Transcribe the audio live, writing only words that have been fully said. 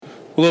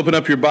We'll open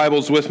up your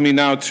Bibles with me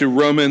now to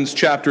Romans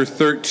chapter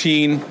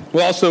 13.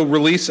 We'll also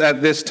release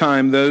at this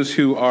time those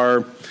who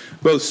are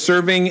both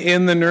serving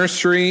in the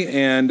nursery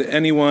and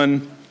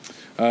anyone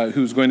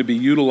who's going to be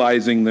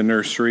utilizing the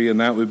nursery, and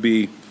that would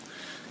be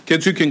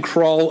kids who can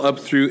crawl up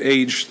through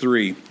age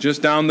 3.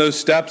 Just down those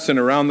steps and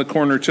around the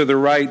corner to the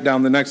right,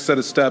 down the next set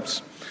of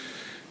steps,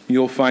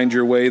 you'll find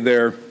your way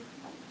there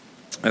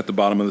at the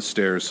bottom of the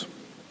stairs.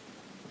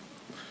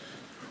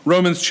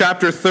 Romans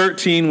chapter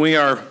 13, we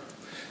are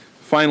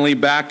finally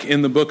back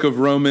in the book of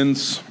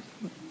Romans.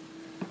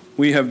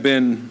 We have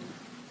been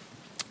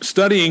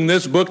studying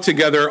this book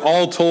together,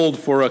 all told,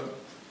 for a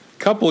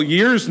couple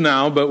years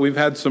now, but we've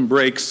had some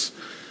breaks,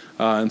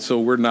 and so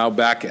we're now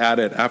back at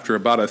it after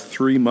about a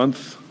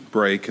 3-month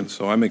break, and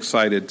so I'm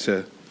excited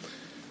to.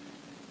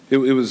 It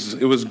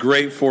was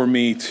great for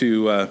me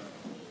to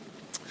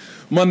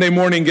Monday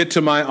morning get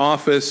to my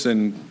office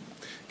and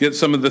get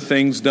some of the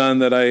things done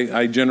that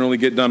I generally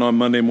get done on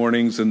Monday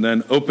mornings, and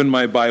then open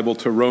my Bible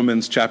to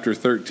Romans chapter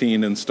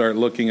 13 and start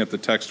looking at the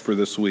text for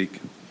this week.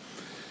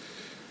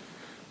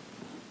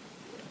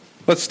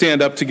 Let's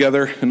stand up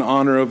together in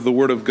honor of the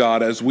Word of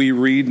God as we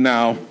read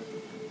now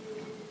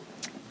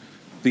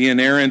the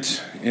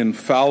inerrant,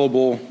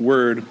 infallible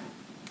Word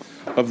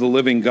of the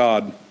living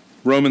God.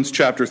 Romans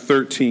chapter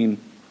 13,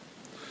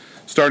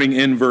 starting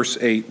in verse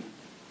 8.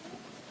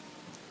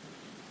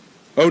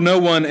 Owe no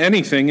one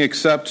anything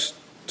except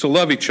to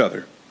love each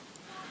other.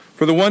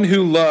 For the one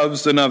who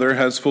loves another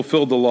has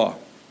fulfilled the law.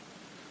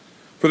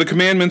 For the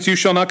commandments, you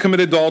shall not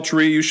commit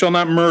adultery, you shall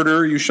not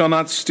murder, you shall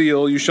not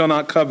steal, you shall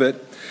not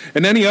covet,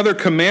 and any other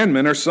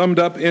commandment are summed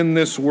up in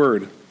this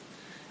word: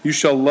 you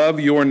shall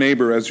love your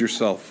neighbor as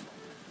yourself.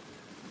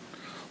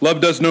 Love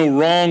does no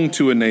wrong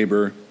to a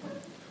neighbor.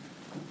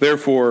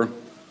 Therefore,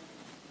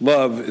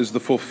 love is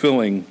the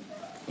fulfilling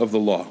of the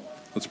law.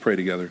 Let's pray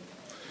together.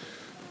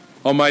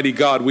 Almighty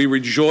God, we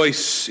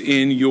rejoice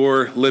in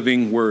your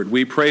living word.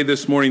 We pray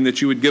this morning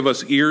that you would give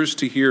us ears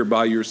to hear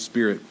by your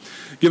Spirit.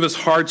 Give us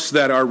hearts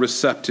that are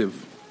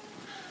receptive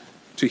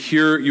to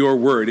hear your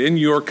word. In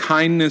your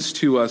kindness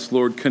to us,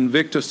 Lord,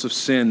 convict us of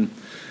sin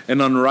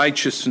and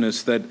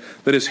unrighteousness that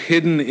is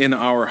hidden in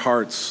our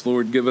hearts.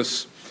 Lord, give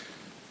us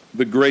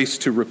the grace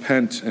to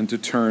repent and to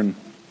turn.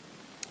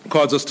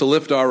 Cause us to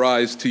lift our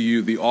eyes to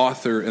you, the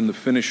author and the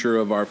finisher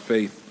of our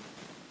faith.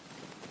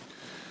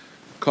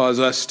 Cause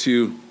us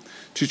to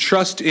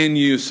trust in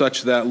you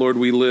such that, Lord,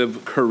 we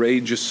live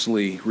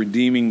courageously,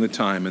 redeeming the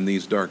time in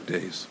these dark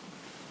days.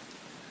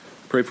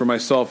 Pray for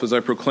myself as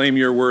I proclaim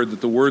your word,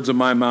 that the words of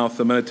my mouth,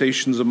 the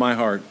meditations of my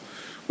heart,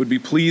 would be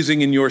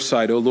pleasing in your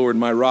sight, O Lord,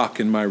 my rock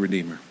and my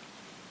redeemer.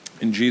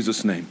 In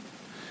Jesus' name,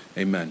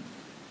 amen.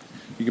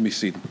 You can be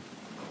seated.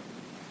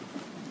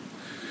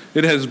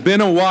 It has been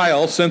a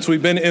while since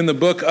we've been in the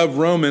book of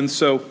Romans,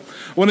 so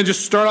I want to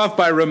just start off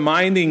by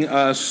reminding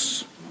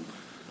us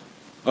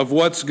of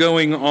what's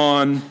going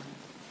on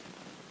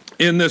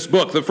in this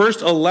book. The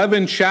first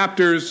 11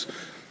 chapters,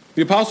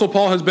 the Apostle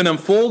Paul has been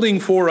unfolding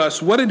for us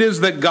what it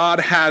is that God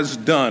has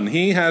done.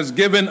 He has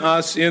given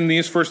us in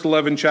these first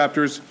 11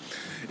 chapters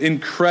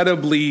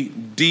incredibly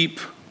deep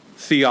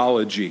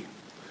theology.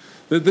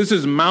 This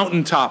is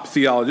mountaintop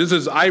theology. This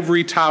is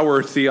ivory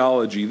tower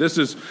theology. This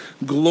is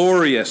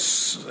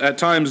glorious, at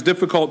times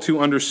difficult to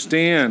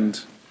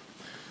understand,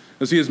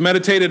 as he has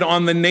meditated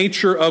on the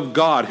nature of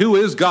God. Who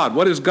is God?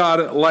 What is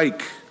God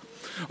like?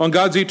 On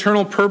God's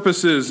eternal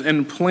purposes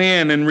and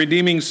plan in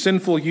redeeming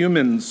sinful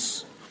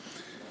humans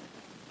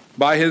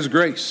by his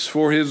grace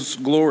for his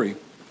glory.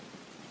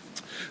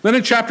 Then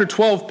in chapter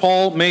 12,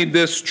 Paul made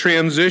this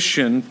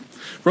transition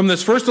from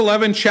this first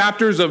 11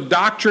 chapters of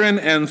doctrine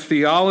and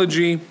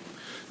theology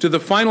to the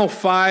final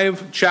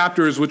 5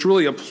 chapters, which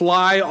really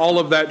apply all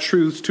of that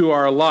truth to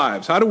our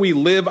lives. How do we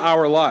live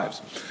our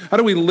lives? How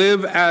do we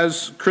live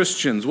as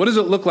Christians? What does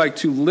it look like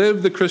to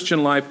live the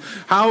Christian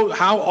life? How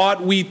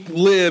ought we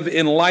live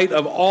in light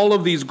of all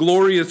of these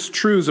glorious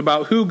truths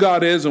about who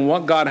God is and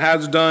what God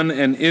has done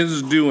and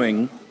is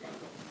doing?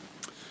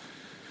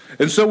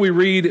 And so we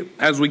read,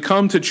 as we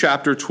come to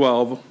chapter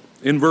 12,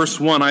 in verse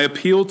 1, I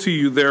appeal to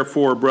you,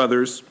 therefore,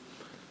 brothers,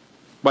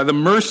 by the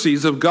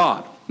mercies of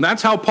God. And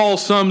that's how Paul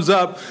sums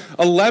up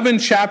 11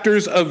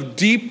 chapters of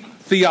deep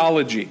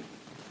theology.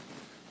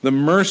 The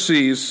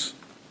mercies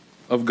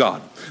of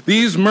God.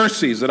 These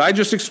mercies that I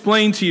just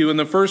explained to you in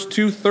the first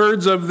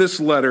 2/3 of this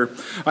letter,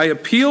 I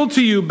appeal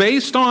to you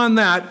based on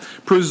that,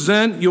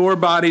 present your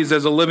bodies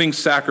as a living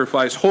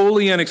sacrifice,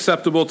 holy and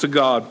acceptable to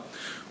God,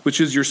 which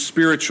is your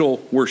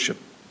spiritual worship.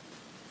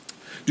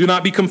 Do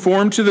not be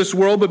conformed to this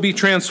world, but be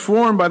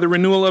transformed by the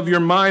renewal of your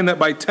mind, that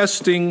by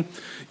testing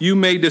you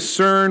may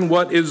discern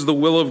what is the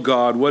will of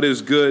God, what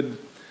is good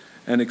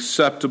and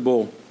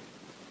acceptable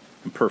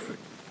and perfect.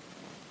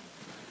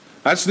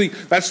 That's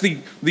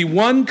the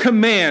one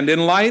command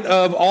in light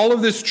of all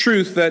of this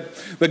truth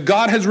that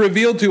God has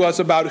revealed to us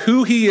about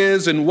who he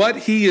is and what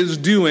he is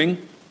doing.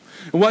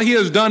 And what he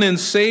has done in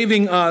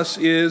saving us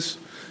is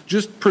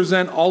just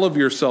present all of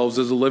yourselves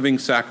as a living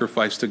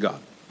sacrifice to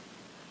God.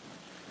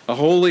 A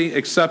holy,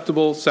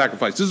 acceptable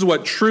sacrifice. This is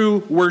what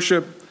true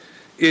worship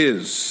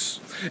is.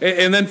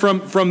 And then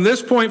from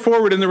this point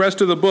forward in the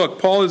rest of the book,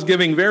 Paul is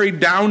giving very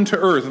down to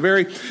earth,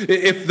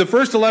 if the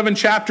first 11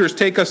 chapters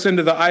take us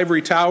into the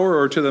ivory tower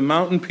or to the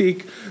mountain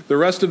peak, the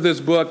rest of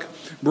this book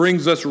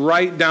brings us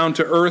right down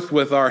to earth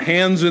with our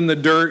hands in the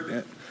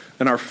dirt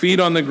and our feet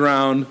on the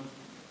ground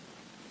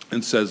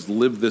and says,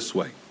 live this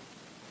way.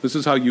 This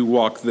is how you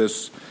walk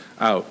this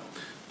out.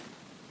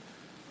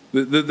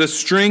 The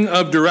string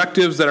of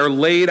directives that are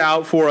laid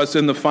out for us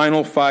in the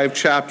final 5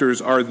 chapters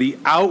are the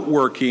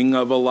outworking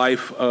of a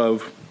life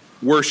of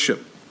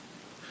worship.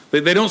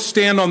 They don't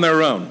stand on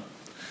their own.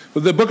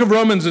 But the book of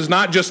Romans is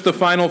not just the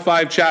final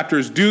 5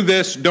 chapters. Do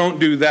this, don't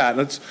do that.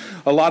 That's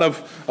a lot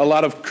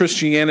of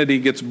Christianity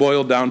gets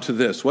boiled down to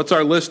this. What's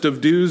our list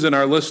of do's and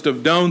our list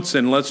of don'ts,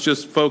 and let's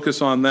just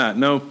focus on that.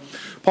 No,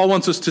 Paul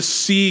wants us to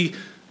see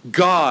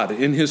God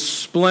in his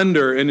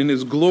splendor and in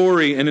his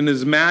glory and in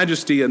his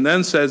majesty, and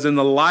then says, in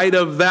the light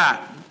of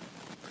that,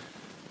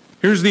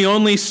 here's the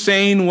only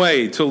sane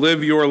way to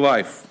live your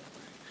life.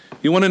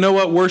 You want to know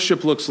what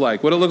worship looks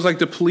like, what it looks like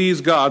to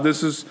please God,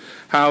 this is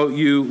how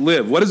you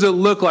live. What does it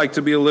look like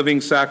to be a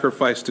living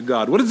sacrifice to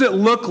God? What does it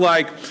look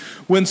like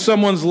when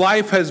someone's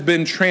life has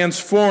been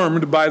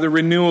transformed by the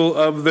renewal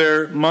of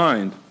their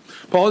mind?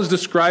 Paul is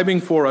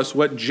describing for us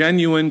what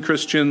genuine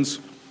Christians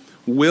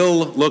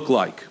will look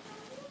like.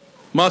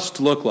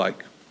 Must look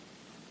like.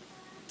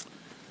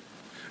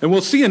 And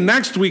we'll see in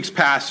next week's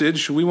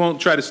passage, we won't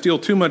try to steal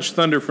too much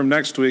thunder from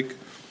next week.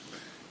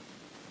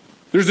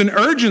 There's an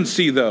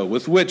urgency, though,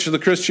 with which the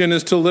Christian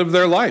is to live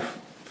their life.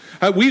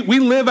 We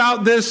live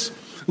out this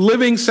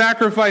living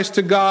sacrifice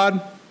to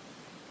God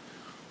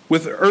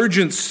with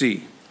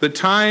urgency. The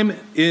time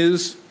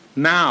is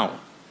now.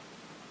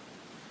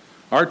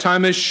 Our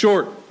time is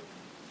short.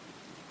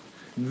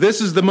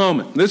 This is the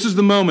moment. This is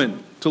the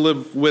moment to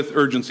live with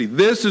urgency.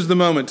 This is the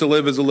moment to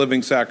live as a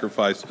living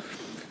sacrifice.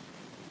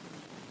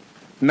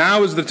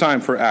 Now is the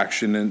time for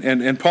action.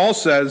 And Paul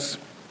says,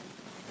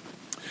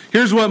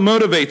 here's what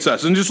motivates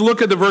us. And just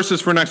look at the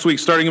verses for next week,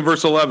 starting in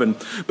verse 11.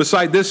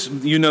 Beside this,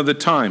 you know the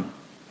time.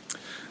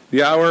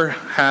 The hour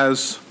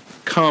has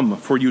come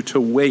for you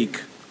to wake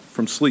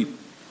from sleep.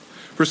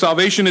 For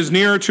salvation is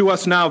nearer to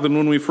us now than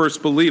when we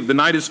first believed. The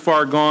night is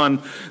far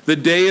gone. The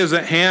day is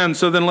at hand.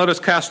 So then let us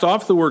cast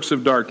off the works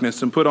of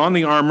darkness and put on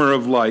the armor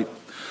of light.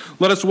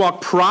 Let us walk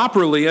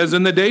properly as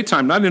in the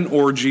daytime, not in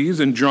orgies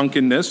and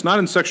drunkenness, not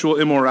in sexual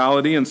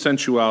immorality and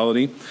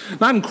sensuality,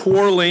 not in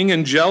quarreling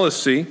and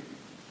jealousy,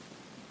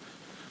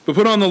 but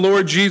put on the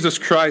Lord Jesus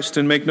Christ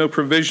and make no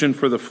provision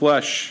for the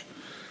flesh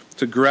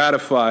to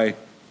gratify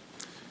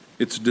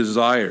its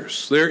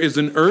desires. There is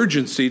an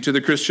urgency to the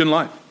Christian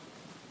life.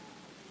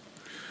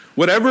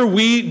 Whatever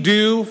we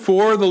do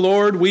for the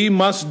Lord, we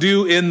must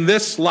do in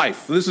this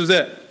life. This is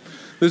it.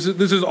 This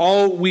is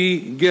all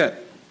we get.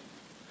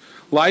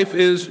 Life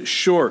is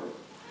short.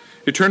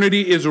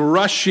 Eternity is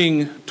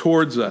rushing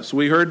towards us.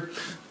 We heard,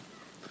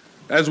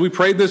 as we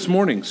prayed this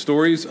morning,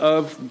 stories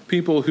of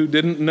people who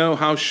didn't know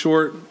how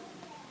short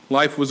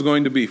life was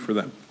going to be for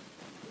them.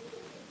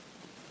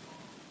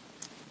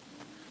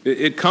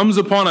 It comes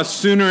upon us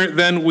sooner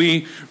than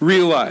we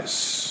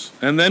realize.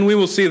 And then we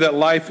will see that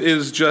life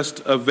is just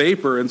a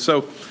vapor. And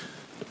so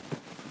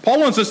Paul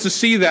wants us to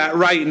see that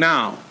right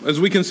now as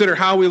we consider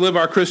how we live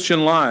our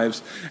Christian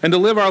lives and to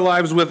live our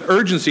lives with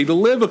urgency, to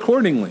live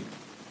accordingly.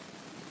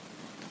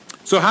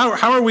 So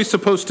how are we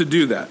supposed to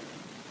do that?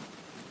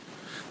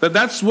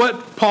 That's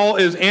what Paul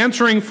is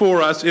answering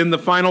for us in the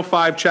final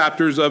 5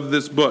 chapters of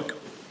this book.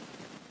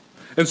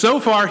 And so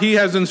far, he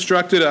has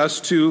instructed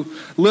us to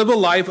live a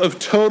life of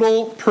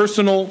total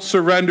personal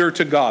surrender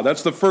to God.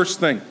 That's the first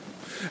thing.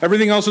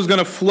 Everything else is going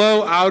to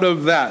flow out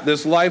of that,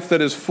 this life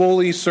that is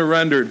fully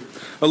surrendered.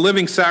 A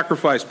living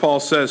sacrifice, Paul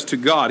says, to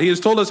God. He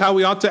has told us how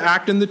we ought to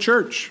act in the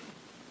church.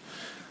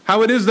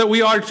 How it is that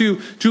we are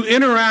to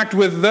interact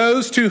with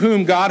those to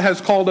whom God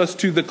has called us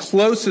to the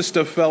closest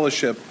of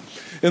fellowship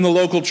in the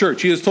local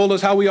church. He has told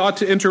us how we ought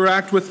to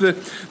interact with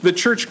the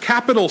church,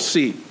 capital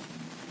C.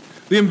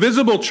 The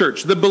invisible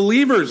church, the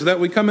believers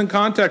that we come in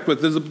contact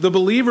with, the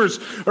believers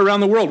around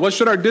the world. What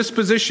should our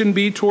disposition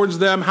be towards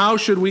them? How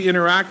should we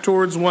interact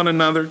towards one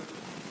another?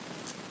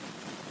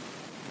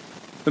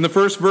 In the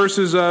first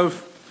verses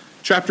of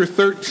chapter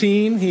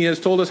 13, he has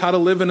told us how to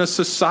live in a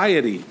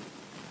society,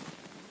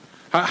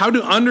 how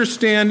to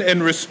understand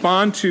and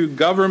respond to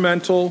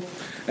governmental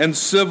and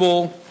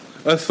civil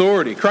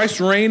authority. Christ's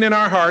reign in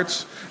our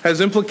hearts has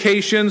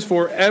implications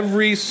for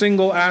every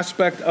single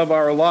aspect of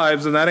our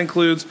lives, and that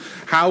includes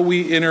how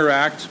we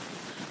interact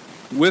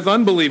with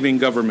unbelieving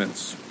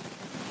governments,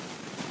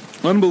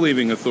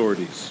 unbelieving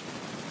authorities.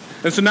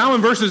 And so now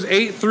in verses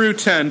 8 through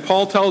 10,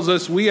 Paul tells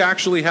us we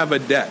actually have a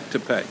debt to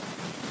pay.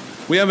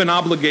 We have an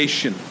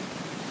obligation,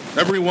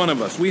 every one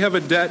of us. We have a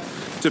debt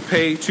to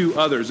pay to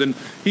others. And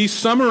he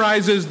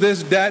summarizes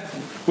this debt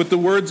with the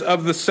words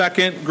of the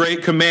second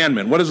great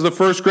commandment. What is the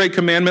first great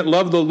commandment?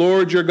 Love the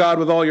Lord your God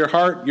with all your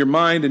heart, your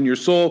mind, and your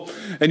soul,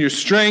 and your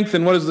strength.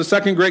 And what is the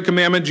second great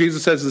commandment?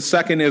 Jesus says the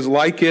second is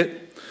like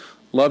it.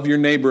 Love your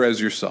neighbor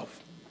as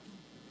yourself.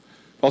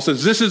 Paul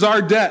says this is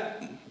our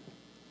debt.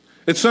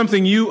 It's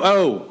something you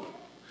owe,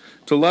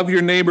 to love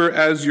your neighbor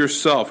as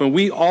yourself. And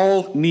we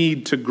all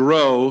need to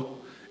grow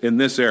in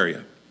this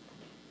area.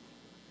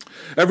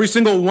 Every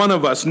single one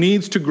of us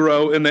needs to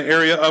grow in the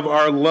area of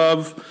our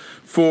love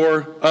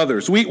for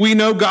others. We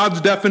know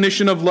God's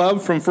definition of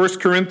love from 1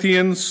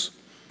 Corinthians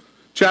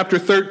chapter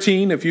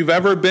 13. If you've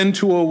ever been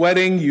to a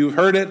wedding, you've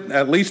heard it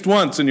at least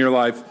once in your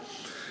life.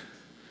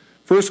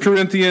 1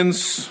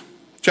 Corinthians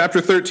chapter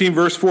 13,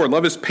 verse 4.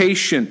 Love is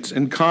patient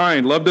and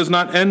kind. Love does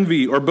not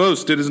envy or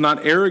boast. It is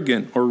not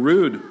arrogant or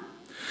rude.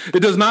 It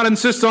does not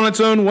insist on its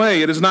own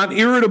way. It is not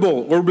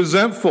irritable or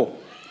resentful.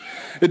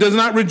 It does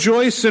not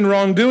rejoice in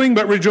wrongdoing,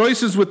 but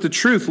rejoices with the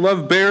truth.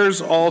 Love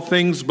bears all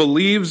things,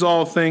 believes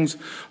all things,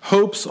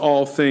 hopes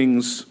all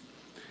things,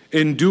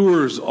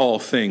 endures all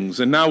things.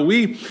 And now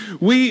we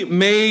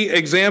may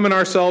examine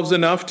ourselves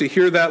enough to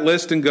hear that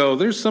list and go,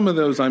 there's some of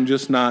those I'm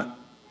just not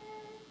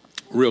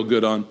real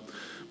good on.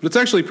 But it's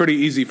actually pretty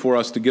easy for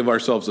us to give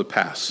ourselves a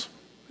pass,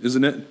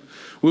 isn't it?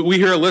 We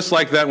hear a list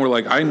like that and we're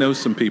like, I know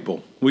some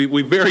people.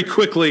 We very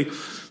quickly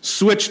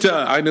switch to,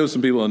 I know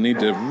some people that need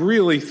to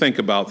really think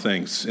about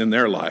things in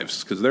their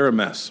lives because they're a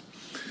mess.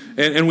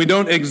 And we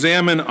don't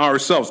examine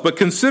ourselves. But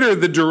consider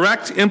the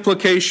direct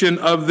implication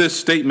of this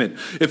statement.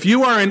 If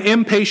you are an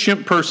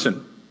impatient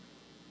person,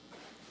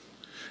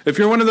 if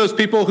you're one of those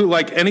people who,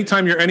 like,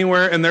 anytime you're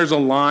anywhere and there's a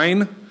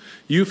line,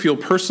 you feel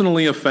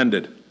personally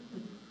offended.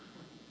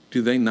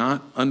 Do they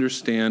not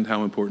understand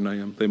how important I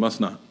am? They must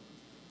not.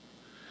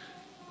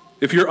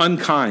 If you're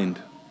unkind,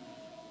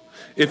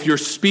 if your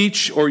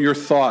speech or your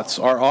thoughts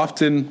are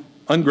often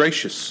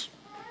ungracious,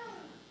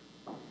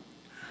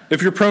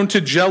 if you're prone to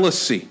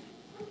jealousy,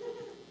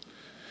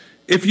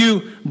 if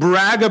you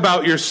brag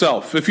about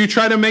yourself, if you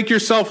try to make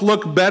yourself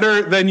look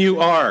better than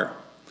you are,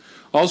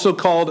 also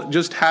called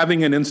just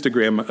having an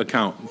Instagram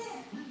account.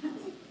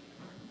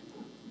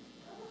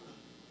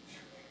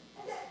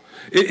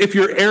 If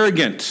you're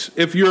arrogant,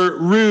 if you're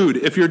rude,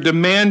 if you're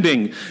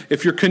demanding,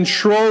 if you're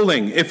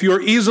controlling, if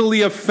you're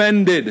easily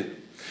offended,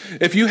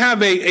 if you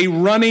have a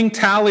running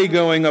tally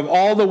going of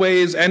all the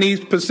ways any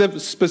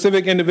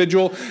specific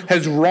individual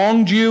has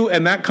wronged you,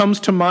 and that comes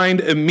to mind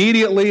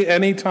immediately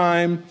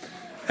anytime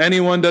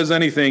anyone does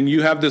anything,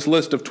 you have this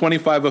list of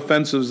 25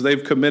 offenses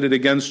they've committed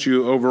against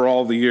you over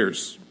all the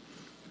years.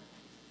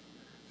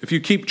 If you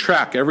keep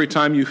track every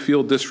time you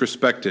feel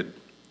disrespected,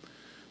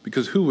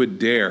 because who would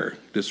dare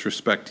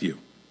disrespect you?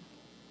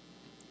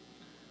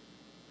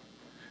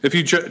 If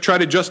you try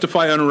to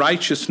justify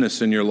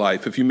unrighteousness in your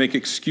life, if you make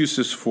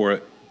excuses for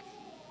it,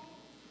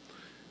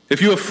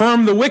 if you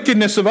affirm the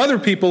wickedness of other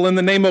people in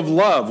the name of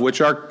love,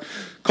 which our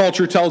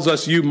culture tells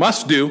us you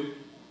must do,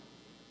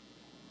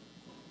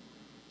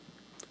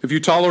 if you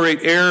tolerate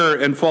error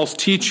and false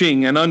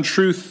teaching and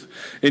untruth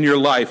in your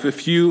life,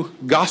 if you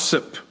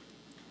gossip,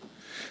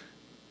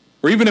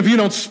 or even if you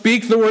don't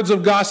speak the words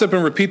of gossip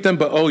and repeat them,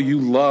 but you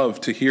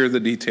love to hear the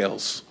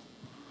details,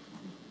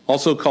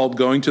 also called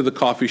going to the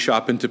coffee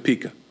shop in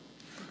Topeka.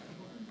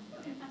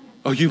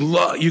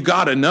 You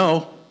gotta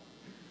know.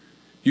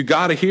 You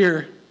gotta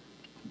hear.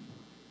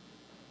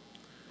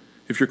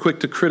 If you're quick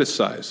to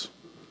criticize,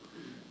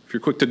 if you're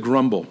quick to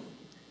grumble,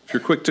 if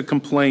you're quick to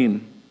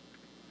complain,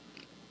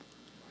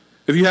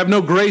 if you have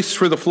no grace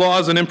for the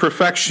flaws and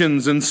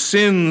imperfections and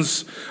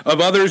sins of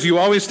others, you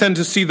always tend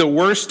to see the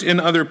worst in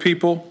other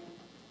people.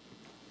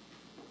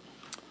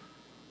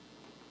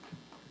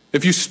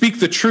 If you speak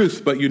the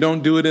truth, but you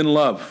don't do it in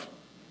love,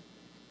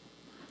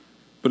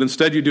 but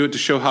instead you do it to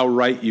show how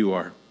right you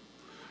are,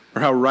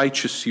 or how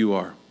righteous you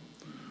are,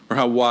 or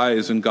how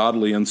wise and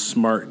godly and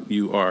smart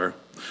you are,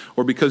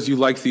 or because you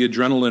like the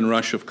adrenaline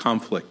rush of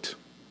conflict.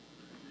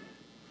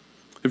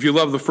 If you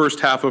love the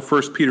first half of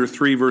 1 Peter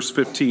 3, verse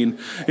 15,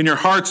 in your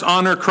hearts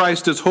honor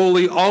Christ as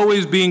holy,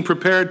 always being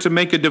prepared to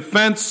make a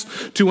defense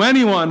to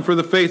anyone for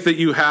the faith that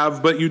you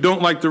have, but you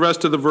don't like the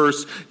rest of the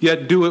verse,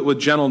 yet do it with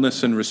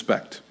gentleness and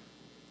respect.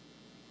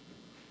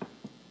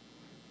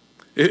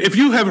 If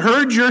you have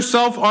heard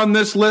yourself on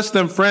this list,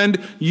 then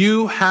friend,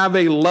 you have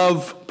a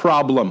love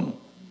problem.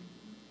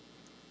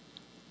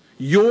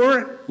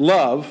 Your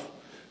love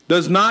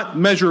does not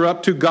measure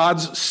up to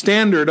God's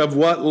standard of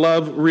what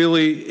love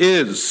really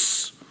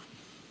is.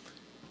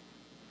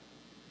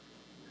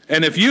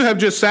 And if you have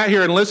just sat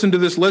here and listened to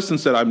this list and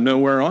said, I'm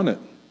nowhere on it,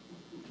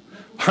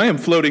 I am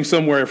floating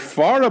somewhere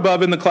far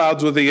above in the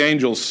clouds with the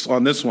angels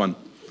on this one,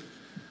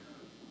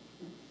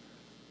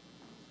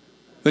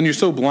 then you're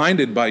so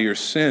blinded by your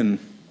sin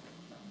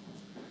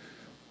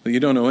that you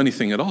don't know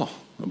anything at all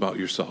about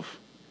yourself.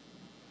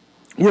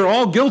 We're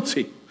all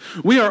guilty.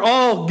 We are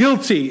all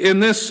guilty in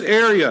this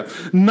area.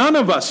 None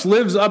of us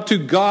lives up to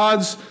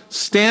God's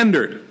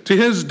standard, to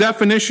his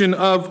definition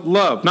of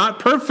love. Not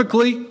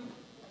perfectly.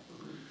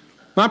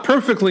 Not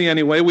perfectly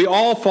anyway. We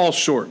all fall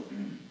short.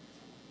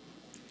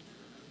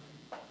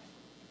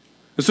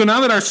 And so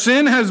now that our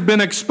sin has been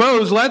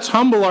exposed, let's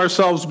humble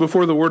ourselves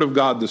before the Word of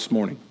God this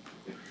morning.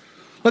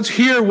 Let's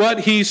hear what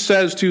he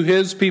says to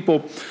his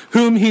people,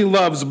 whom he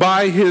loves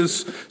by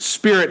his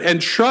Spirit,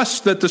 and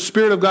trust that the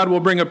Spirit of God will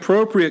bring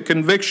appropriate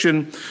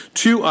conviction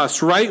to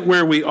us right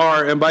where we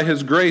are, and by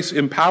his grace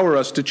empower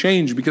us to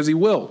change, because he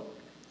will.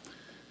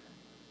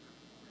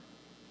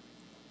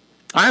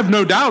 I have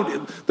no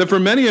doubt that for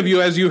many of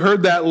you, as you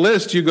heard that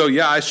list, you go,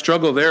 yeah, I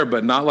struggle there,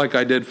 but not like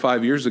I did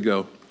 5 years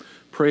ago.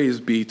 Praise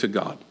be to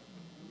God.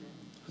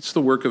 It's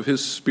the work of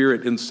his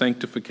Spirit in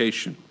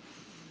sanctification.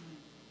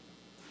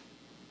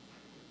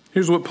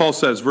 Here's what Paul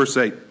says, verse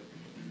 8.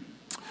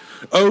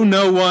 Owe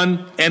no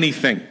one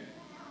anything.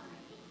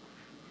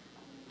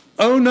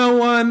 Owe no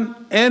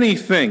one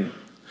anything.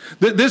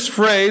 This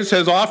phrase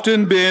has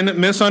often been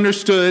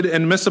misunderstood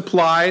and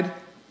misapplied,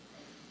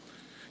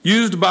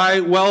 used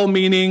by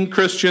well-meaning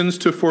Christians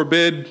to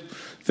forbid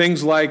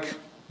things like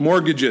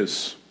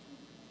mortgages,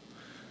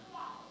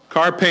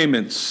 car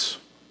payments,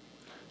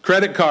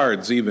 credit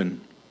cards even,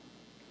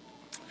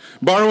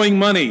 borrowing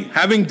money,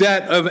 having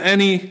debt of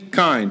any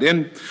kind.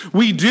 And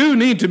we do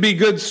need to be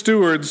good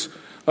stewards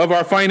of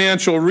our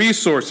financial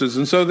resources.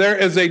 And so there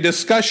is a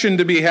discussion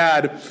to be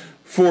had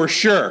for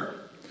sure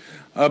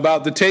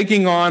about the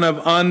taking on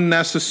of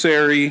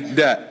unnecessary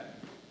debt.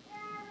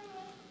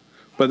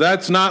 But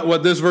that's not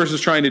what this verse is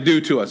trying to do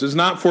to us. It's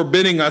not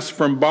forbidding us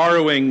from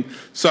borrowing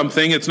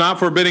something. It's not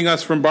forbidding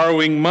us from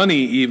borrowing money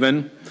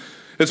even.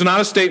 It's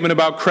not a statement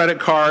about credit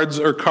cards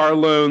or car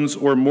loans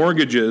or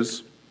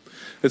mortgages.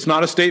 It's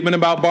not a statement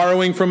about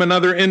borrowing from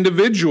another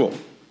individual.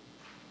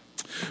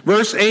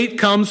 Verse 8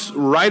 comes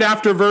right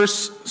after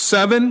verse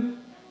 7.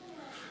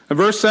 And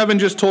verse 7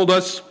 just told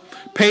us,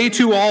 pay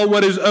to all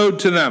what is owed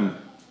to them.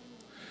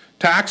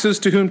 Taxes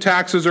to whom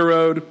taxes are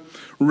owed.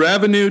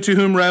 Revenue to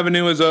whom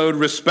revenue is owed,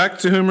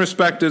 respect to whom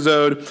respect is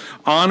owed,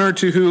 honor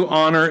to whom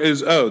honor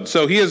is owed.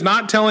 So he is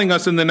not telling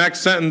us in the next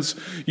sentence,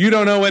 you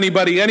don't owe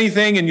anybody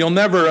anything and you'll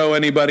never owe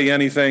anybody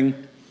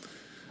anything.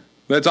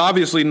 That's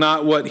obviously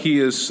not what he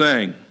is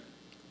saying.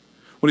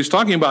 What he's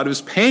talking about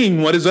is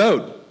paying what is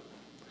owed.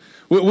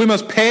 We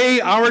must pay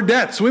our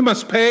debts. We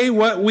must pay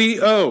what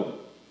we owe.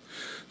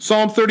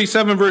 Psalm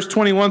 37 verse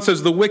 21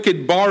 says, the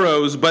wicked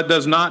borrows but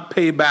does not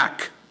pay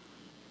back.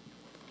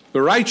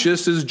 The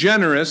righteous is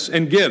generous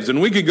and gives. And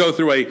we could go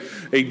through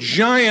a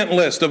giant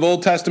list of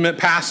Old Testament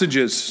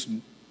passages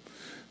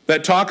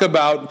that talk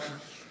about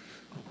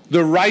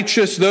the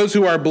righteous, those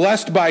who are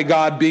blessed by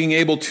God, being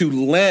able to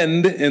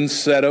lend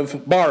instead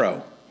of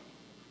borrow.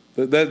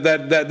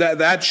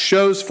 That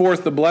shows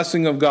forth the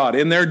blessing of God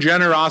in their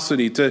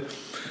generosity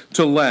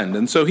to lend.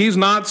 And so he's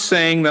not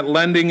saying that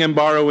lending and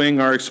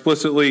borrowing are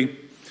explicitly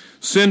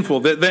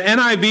sinful. The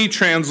NIV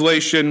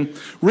translation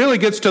really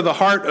gets to the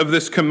heart of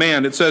this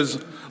command. It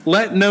says,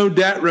 let no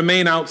debt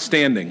remain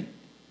outstanding.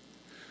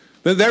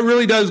 That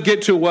really does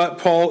get to what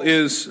Paul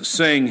is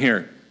saying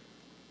here.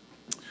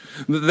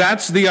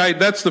 That's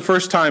the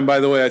first time, by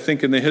the way, I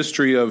think in the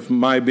history of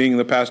my being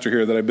the pastor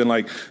here that I've been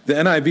like, the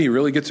NIV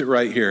really gets it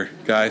right here,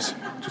 guys.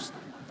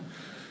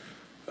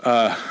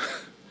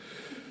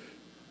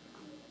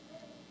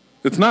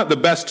 It's not the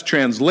best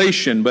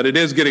translation, but it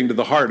is getting to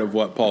the heart of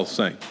what Paul's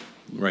saying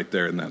right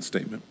there in that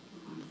statement.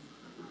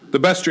 The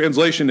best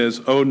translation is,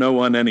 owe no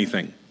one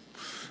anything.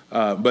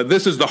 But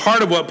this is the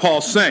heart of what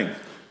Paul's saying.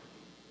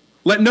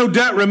 Let no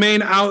debt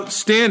remain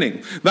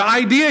outstanding. The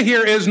idea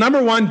here is,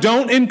 number one,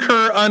 don't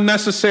incur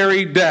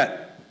unnecessary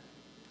debt.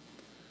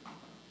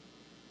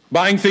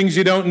 Buying things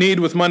you don't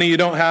need with money you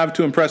don't have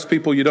to impress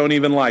people you don't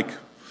even like.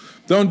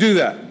 Don't do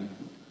that.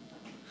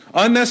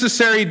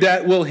 Unnecessary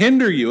debt will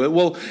hinder you. It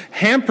will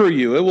hamper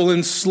you. It will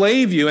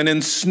enslave you and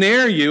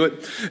ensnare you.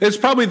 It's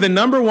probably the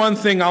number one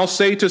thing I'll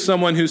say to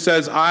someone who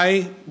says,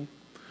 I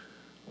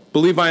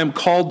believe I am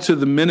called to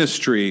the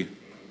ministry.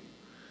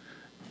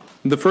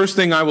 The first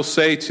thing I will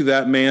say to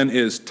that man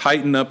is,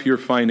 tighten up your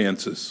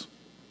finances.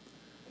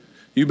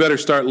 You better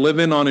start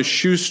living on a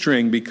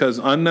shoestring, because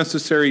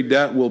unnecessary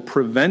debt will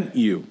prevent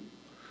you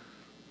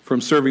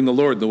from serving the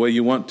Lord the way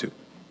you want to.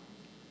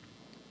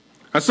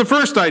 That's the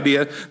first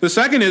idea. The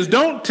second is,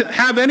 don't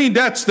have any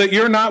debts that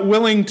you're not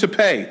willing to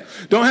pay.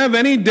 Don't have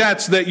any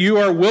debts that you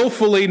are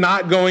willfully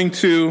not going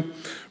to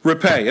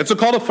repay. It's a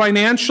call to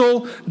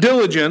financial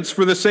diligence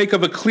for the sake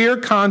of a clear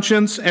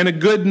conscience and a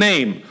good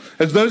name,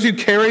 as those who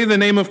carry the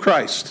name of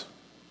Christ.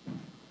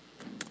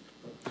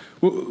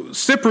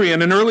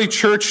 Cyprian, an early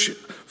church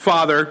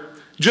father,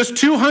 just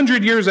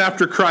 200 years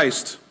after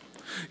Christ,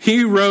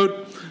 he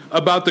wrote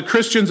about the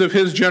Christians of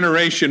his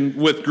generation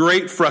with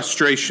great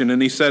frustration,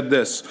 and he said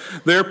this: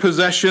 their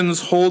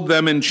possessions hold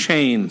them in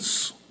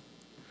chains,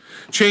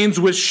 chains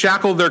which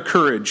shackle their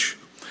courage,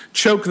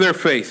 choke their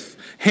faith,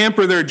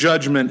 hamper their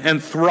judgment,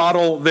 and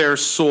throttle their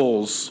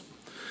souls.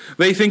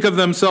 They think of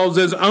themselves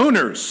as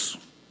owners,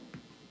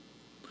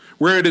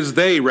 where it is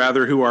they,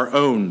 rather, who are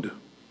owned,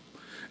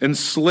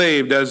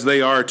 enslaved as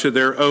they are to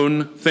their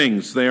own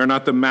things. They are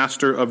not the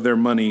master of their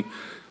money,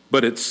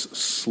 but its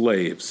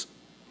slaves.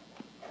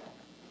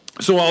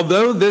 So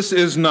although this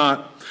is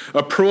not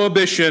a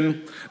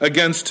prohibition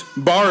against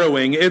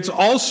borrowing, it's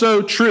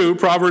also true,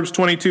 Proverbs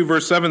 22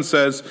 verse 7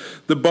 says,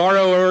 the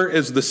borrower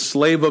is the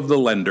slave of the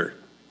lender.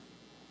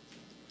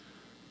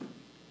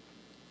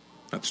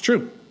 That's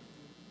true.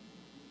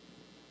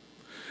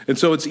 And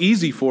so it's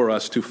easy for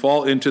us to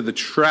fall into the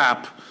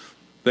trap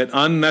that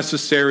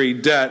unnecessary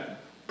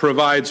debt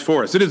provides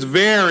for us. It is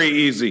very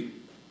easy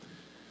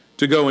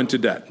to go into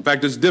debt. In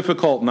fact, it's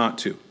difficult not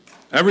to.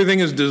 Everything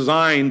is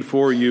designed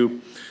for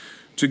you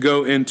to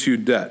go into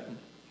debt.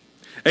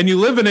 And you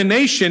live in a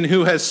nation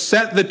who has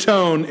set the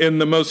tone in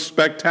the most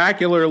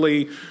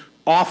spectacularly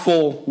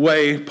awful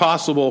way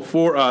possible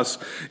for us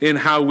in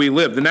how we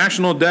live. The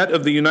national debt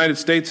of the United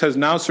States has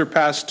now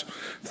surpassed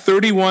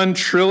 $31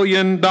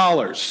 trillion.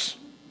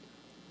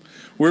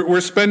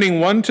 We're spending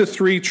 $1 to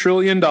 $3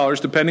 trillion,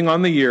 depending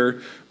on the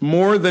year,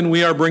 more than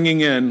we are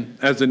bringing in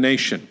as a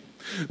nation.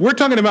 We're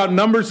talking about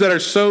numbers that are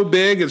so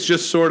big, it's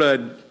just sort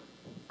of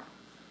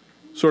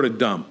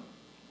dumb.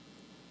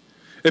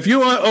 If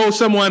you owe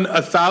someone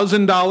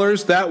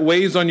 $1,000, that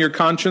weighs on your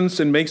conscience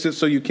and makes it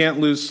so you can't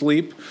lose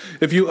sleep.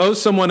 If you owe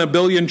someone $1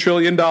 billion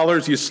trillion,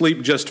 you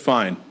sleep just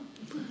fine.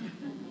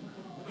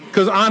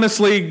 Because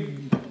honestly,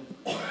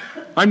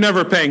 I'm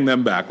never paying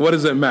them back. What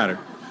does it matter?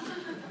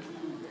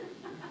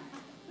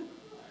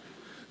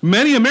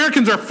 Many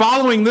Americans are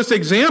following this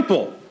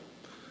example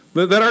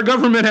that our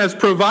government has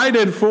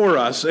provided for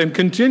us and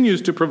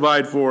continues to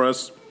provide for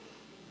us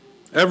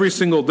every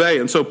single day.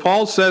 And so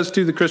Paul says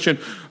to the Christian,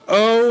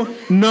 owe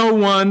no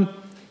one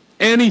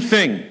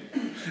anything.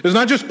 It's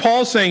not just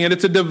Paul saying it,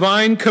 it's a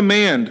divine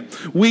command.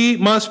 We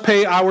must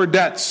pay our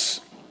debts.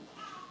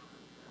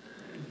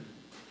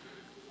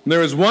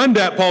 There is one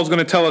debt Paul's going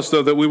to tell us,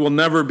 though, that we will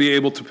never be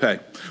able to pay.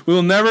 We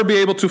will never be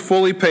able to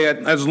fully pay it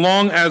as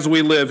long as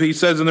we live. He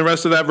says in the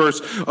rest of that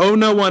verse, owe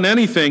no one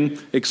anything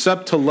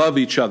except to love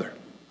each other.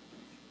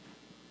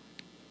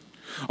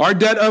 Our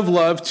debt of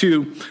love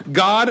to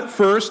God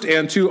first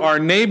and to our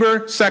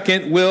neighbor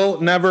second will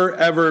never,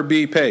 ever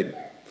be paid.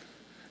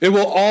 It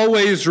will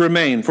always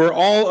remain for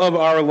all of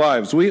our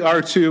lives. We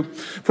are to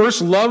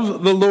first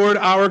love the Lord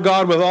our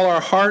God with all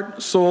our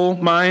heart, soul,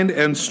 mind,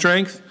 and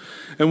strength,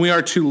 and we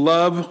are to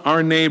love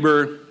our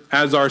neighbor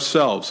as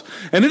ourselves.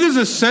 And it is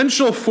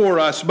essential for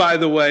us, by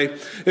the way,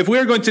 if we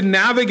are going to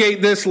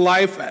navigate this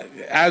life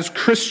as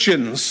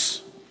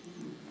Christians,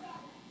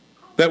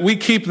 that we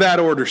keep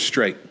that order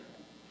straight.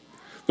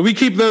 That we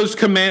keep those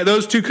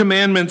two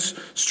commandments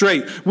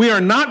straight. We are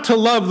not to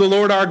love the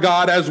Lord our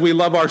God as we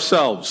love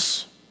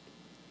ourselves.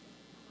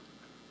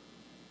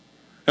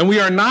 And we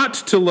are not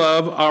to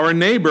love our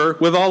neighbor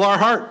with all our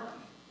heart,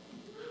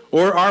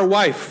 or our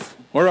wife,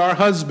 or our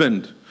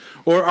husband,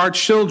 or our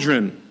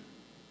children.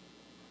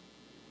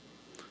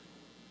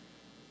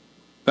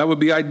 That would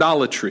be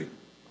idolatry.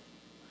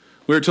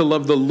 We are to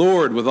love the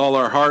Lord with all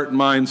our heart,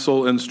 mind,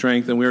 soul, and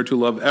strength, and we are to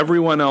love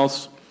everyone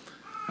else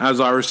as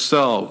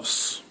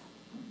ourselves.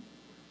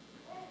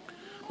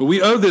 But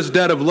we owe this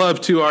debt of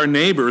love to our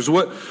neighbors.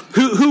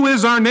 Who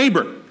is our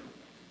neighbor?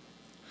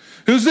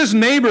 Who's this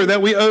neighbor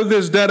that we owe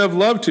this debt of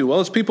love to? Well,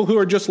 it's people who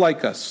are just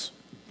like us.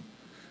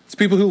 It's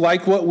people who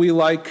like what we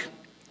like,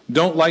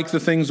 don't like the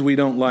things we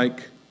don't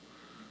like.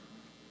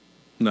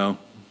 No,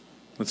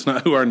 that's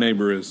not who our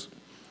neighbor is.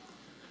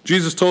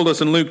 Jesus told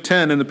us in Luke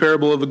 10 in the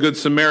parable of the Good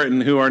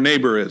Samaritan who our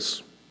neighbor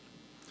is.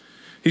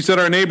 He said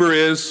our neighbor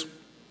is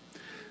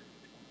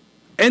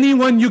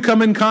anyone you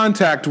come in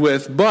contact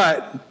with,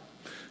 but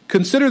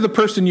consider the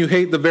person you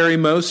hate the very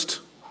most,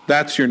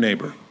 that's your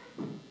neighbor.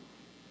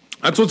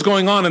 That's what's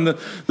going on in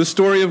the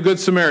story of Good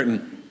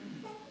Samaritan.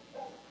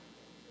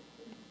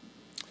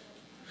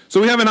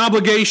 So we have an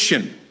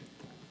obligation.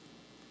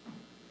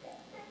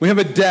 We have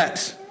a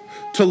debt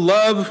to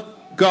love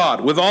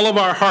God with all of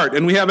our heart.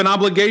 And we have an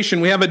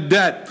obligation, we have a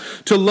debt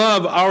to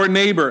love our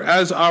neighbor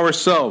as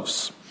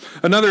ourselves.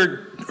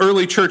 Another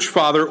early church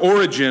father,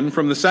 Origen,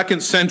 from the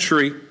 2nd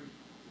century,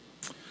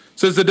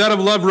 says the debt of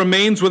love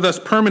remains with us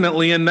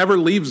permanently and never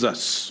leaves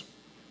us.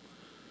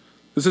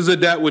 This is a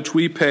debt which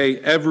we pay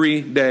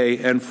every day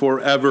and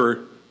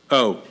forever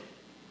owe.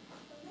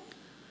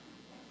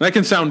 That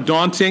can sound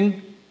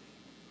daunting.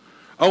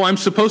 Oh, I'm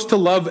supposed to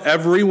love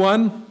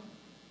everyone?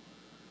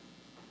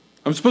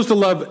 I'm supposed to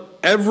love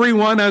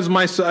everyone as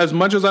much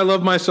as I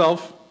love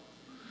myself,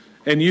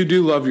 and you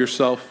do love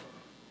yourself.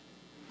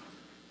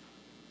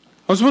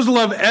 I'm supposed to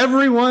love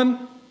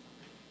everyone?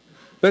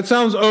 That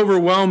sounds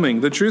overwhelming.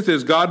 The truth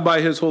is, God,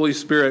 by His Holy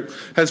Spirit,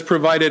 has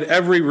provided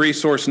every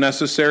resource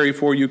necessary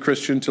for you,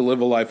 Christian, to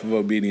live a life of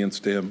obedience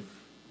to Him,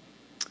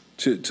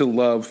 to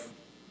love,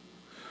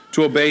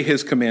 to obey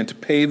His command, to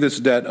pay this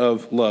debt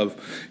of love.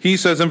 He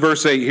says in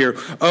verse 8 here,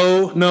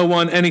 owe no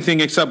one anything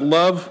except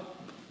love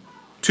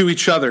to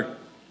each other.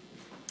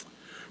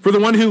 For the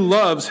one who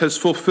loves has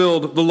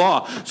fulfilled the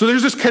law. So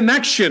there's this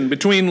connection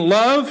between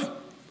love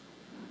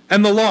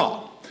and the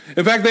law.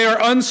 In fact, they are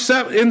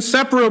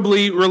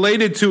inseparably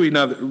related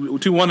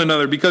to one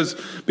another because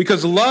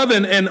love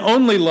and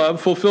only love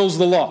fulfills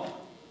the law.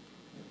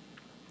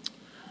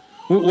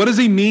 What does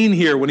he mean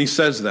here when he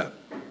says that?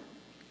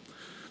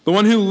 The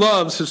one who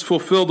loves has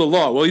fulfilled the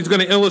law. Well, he's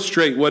going to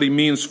illustrate what he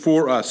means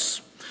for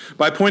us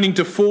by pointing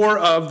to 4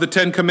 of the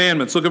 10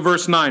 commandments. Look at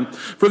verse 9.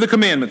 For the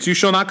commandments, you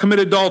shall not commit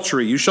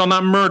adultery, you shall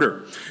not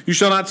murder, you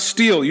shall not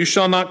steal, you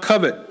shall not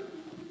covet.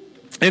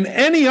 And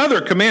any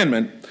other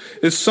commandment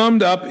is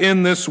summed up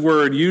in this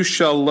word, you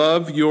shall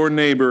love your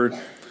neighbor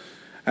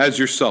as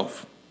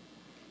yourself.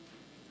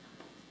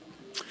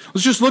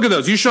 Let's just look at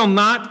those. You shall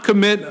not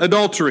commit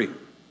adultery.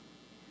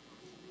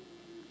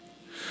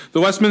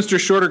 The Westminster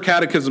Shorter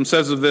Catechism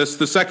says of this,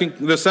 the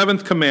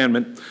seventh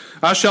commandment,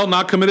 thou shalt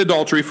not commit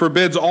adultery,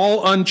 forbids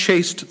all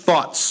unchaste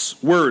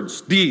thoughts,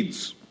 words,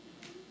 deeds.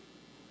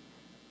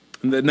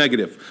 And the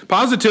negative.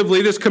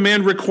 Positively, this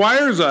command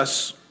requires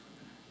us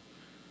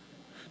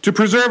to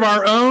preserve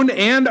our own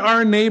and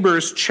our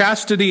neighbor's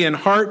chastity in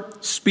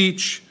heart,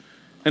 speech,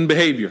 and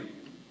behavior.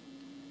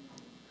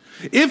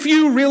 If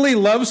you really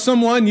love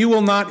someone, you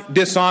will not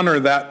dishonor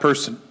that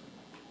person.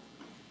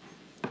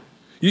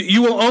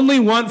 You will only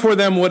want for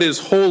them what is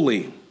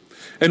holy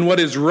and what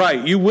is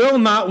right. You will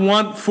not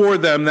want for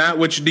them that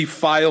which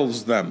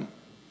defiles them,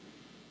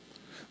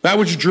 that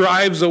which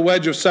drives a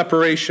wedge of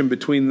separation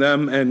between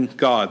them and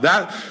God.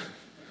 That,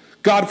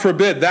 God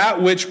forbid,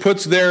 that which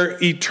puts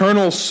their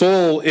eternal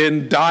soul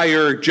in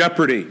dire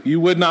jeopardy.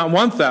 You would not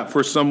want that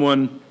for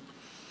someone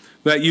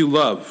that you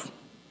love.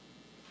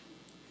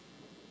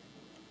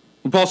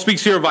 When Paul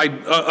speaks here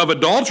of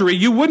adultery,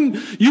 you wouldn't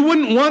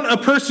want a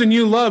person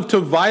you love to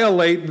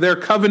violate their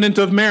covenant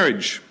of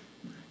marriage.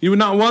 You would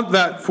not want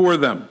that for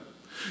them.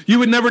 You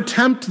would never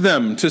tempt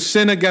them to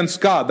sin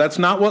against God. That's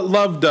not what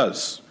love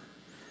does.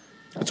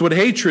 That's what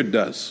hatred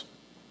does.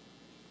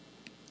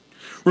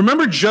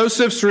 Remember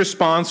Joseph's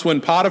response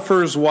when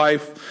Potiphar's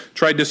wife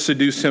tried to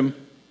seduce him?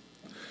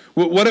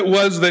 What it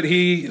was that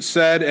he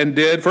said and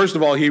did. First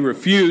of all, he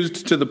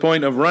refused to the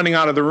point of running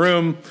out of the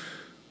room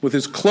with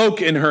his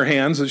cloak in her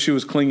hands that she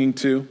was clinging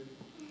to.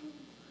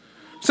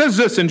 It says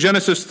this in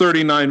Genesis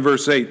 39,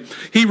 verse 8.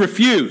 He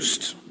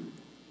refused,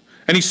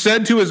 and he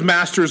said to his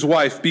master's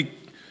wife,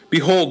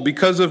 behold,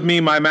 because of me,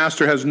 my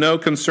master has no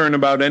concern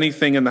about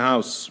anything in the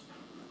house.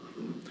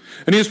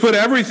 And he has put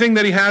everything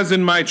that he has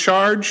in my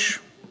charge.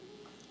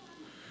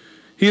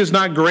 He is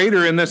not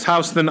greater in this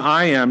house than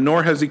I am,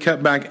 nor has he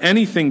kept back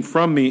anything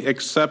from me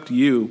except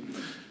you,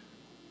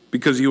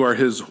 because you are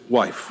his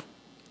wife.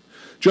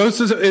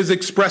 Joseph is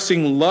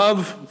expressing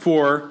love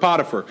for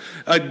Potiphar,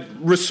 a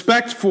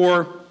respect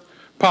for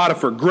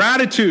Potiphar,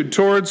 gratitude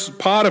towards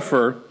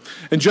Potiphar.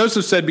 And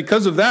Joseph said,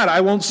 because of that, I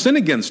won't sin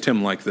against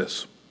him like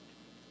this.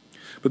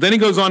 But then he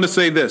goes on to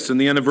say this in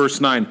the end of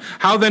verse 9.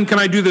 How then can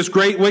I do this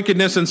great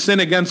wickedness and sin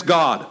against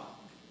God?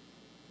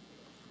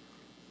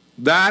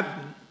 That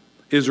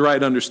is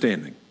right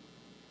understanding.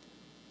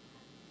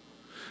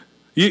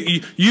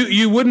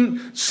 You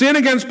wouldn't sin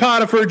against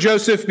Potiphar,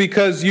 Joseph,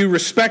 because you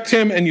respect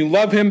him and you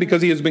love him,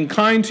 because he has been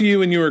kind to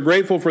you and you are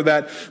grateful for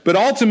that. But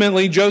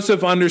ultimately,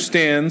 Joseph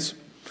understands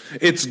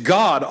it's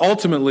God,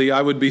 ultimately,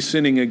 I would be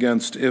sinning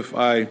against if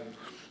I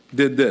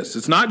did this.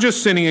 It's not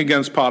just sinning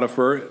against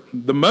Potiphar.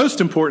 The most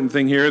important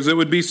thing here is it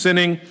would be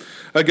sinning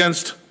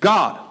against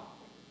God.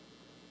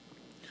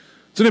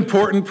 It's an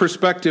important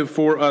perspective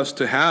for us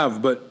to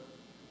have, but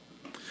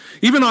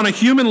even on a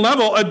human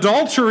level,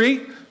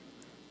 adultery,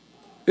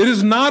 it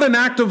is not an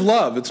act of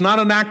love. It's not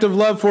an act of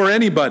love for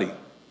anybody.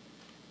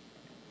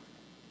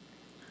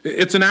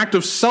 It's an act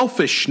of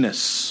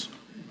selfishness.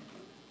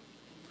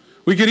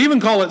 We could even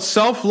call it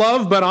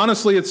self-love, but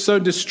honestly, it's so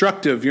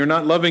destructive. You're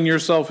not loving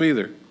yourself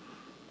either.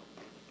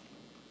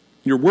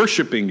 You're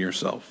worshiping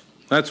yourself.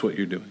 That's what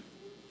you're doing.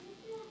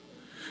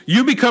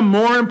 You become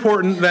more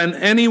important than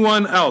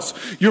anyone else.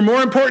 You're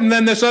more important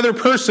than this other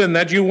person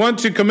that you want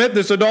to commit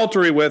this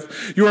adultery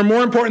with. You are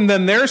more important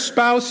than their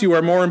spouse. You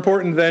are more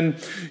important than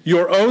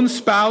your own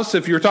spouse.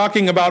 If you're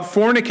talking about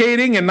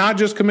fornicating and not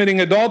just committing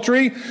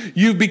adultery,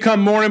 you've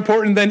become more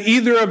important than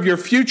either of your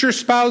future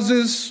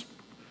spouses.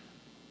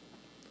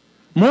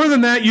 More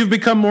than that, you've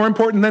become more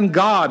important than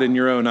God in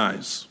your own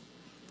eyes.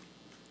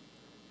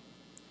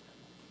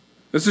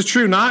 This is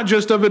true not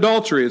just of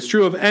adultery. It's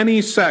true of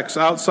any sex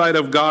outside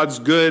of God's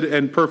good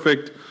and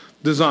perfect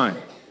design.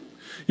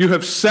 You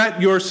have set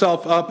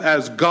yourself up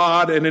as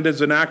God, and it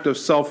is an act of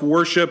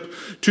self-worship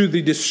to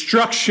the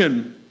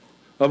destruction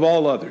of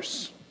all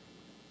others.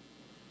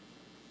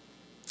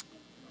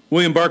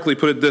 William Barclay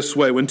put it this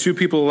way: when two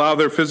people allow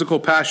their physical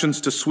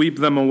passions to sweep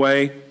them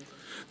away,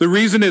 the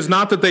reason is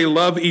not that they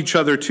love each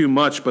other too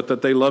much, but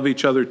that they love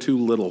each other too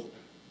little.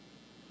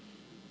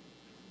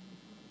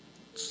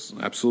 It's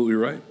absolutely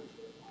right.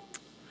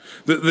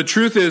 The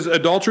truth is,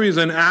 adultery is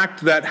an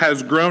act that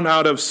has grown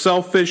out of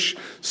selfish,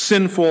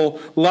 sinful,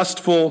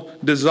 lustful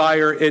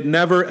desire. It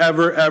never,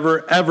 ever,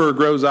 ever, ever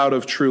grows out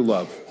of true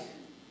love.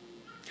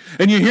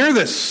 And you hear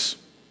this.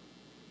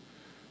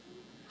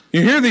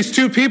 You hear these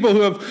two people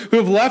who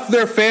have left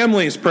their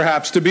families,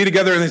 perhaps, to be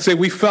together, and they say,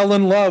 we fell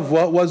in love.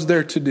 What was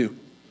there to do?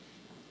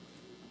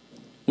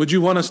 Would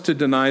you want us to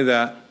deny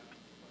that?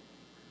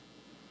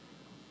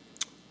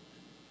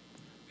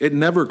 It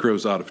never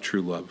grows out of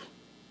true love.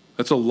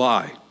 That's a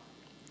lie.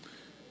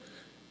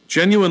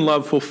 Genuine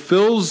love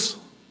fulfills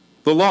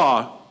the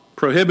law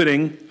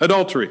prohibiting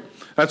adultery.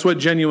 That's what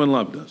genuine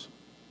love does.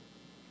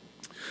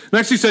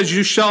 Next he says,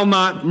 you shall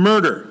not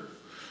murder.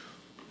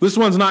 This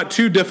one's not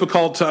too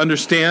difficult to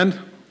understand.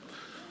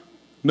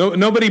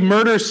 Nobody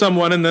murders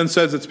someone and then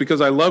says it's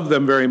because I love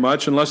them very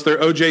much, unless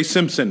they're O.J.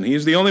 Simpson.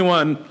 He's the only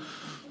one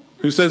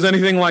who says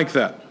anything like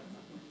that.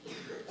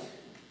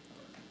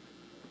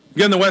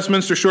 Again, the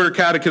Westminster Shorter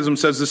Catechism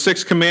says the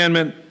sixth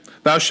commandment,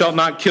 thou shalt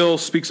not kill,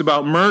 speaks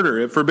about murder.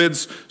 It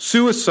forbids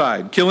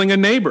suicide, killing a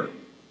neighbor.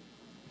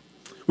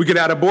 We could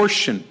add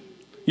abortion,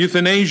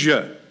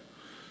 euthanasia,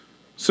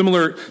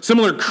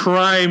 similar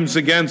crimes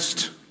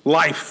against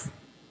life.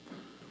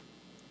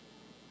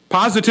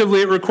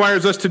 Positively, it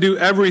requires us to do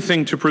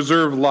everything to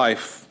preserve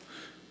life,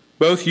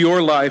 both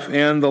your life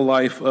and the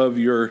life of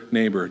your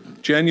neighbor.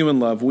 Genuine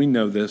love, we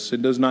know this.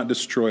 It does not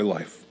destroy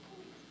life.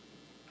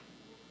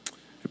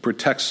 It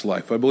protects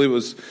life. I believe it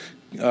was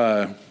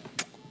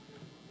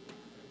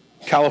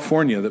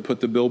California that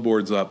put the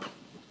billboards up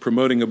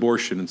promoting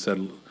abortion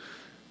and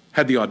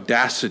had the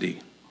audacity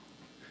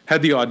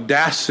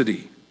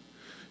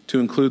to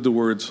include the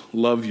words,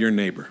 love your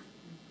neighbor.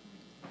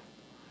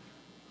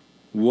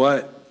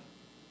 What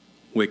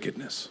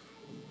wickedness,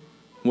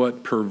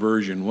 what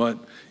perversion, what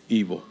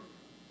evil.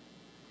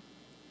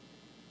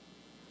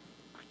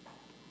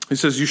 He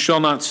says, you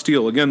shall not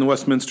steal. Again, the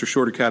Westminster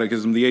Shorter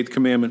Catechism, the eighth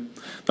commandment,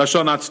 thou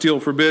shalt not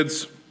steal,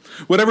 forbids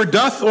whatever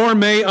doth or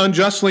may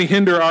unjustly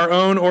hinder our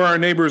own or our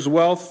neighbor's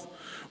wealth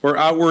or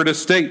outward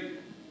estate.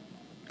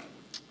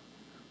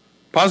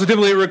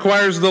 Positively, it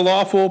requires the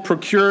lawful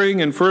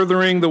procuring and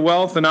furthering the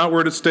wealth and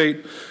outward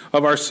estate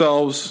of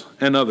ourselves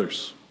and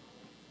others.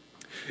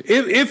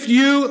 If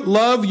you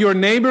love your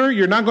neighbor,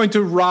 you're not going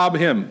to rob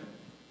him.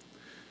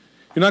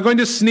 You're not going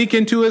to sneak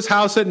into his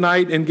house at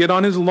night and get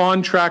on his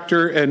lawn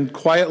tractor and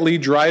quietly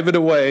drive it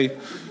away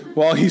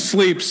while he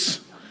sleeps.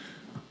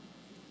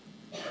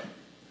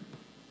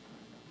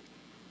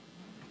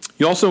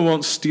 You also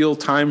won't steal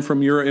time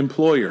from your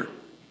employer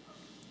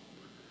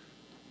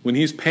when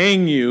he's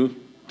paying you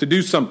to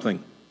do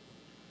something.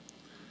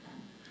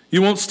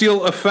 You won't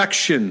steal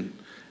affection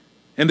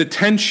and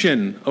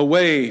attention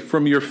away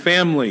from your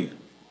family,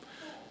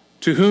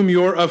 to whom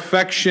your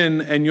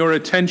affection and your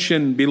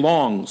attention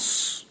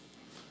belongs.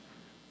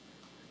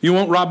 You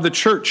won't rob the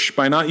church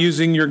by not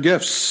using your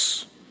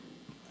gifts,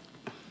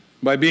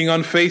 by being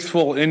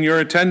unfaithful in your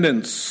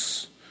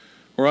attendance,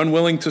 or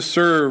unwilling to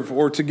serve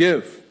or to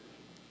give.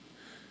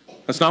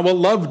 That's not what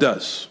love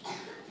does.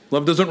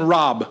 Love doesn't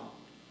rob.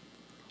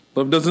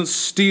 Love doesn't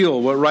steal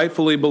what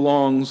rightfully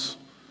belongs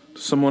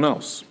to someone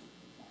else.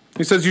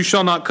 He says, you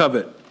shall not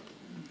covet.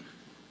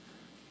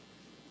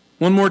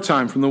 One more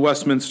time from the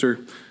Westminster.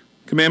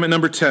 Commandment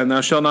number 10, thou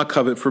shalt not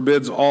covet,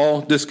 forbids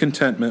all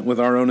discontentment with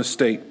our own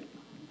estate,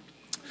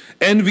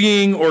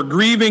 envying or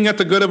grieving at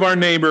the good of our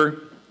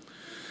neighbor,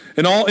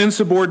 and all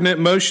insubordinate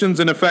motions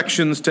and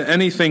affections to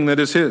anything that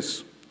is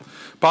his.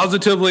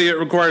 Positively, it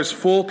requires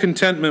full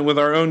contentment with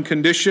our own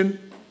condition,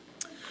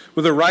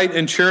 with a right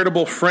and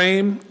charitable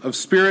frame of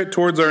spirit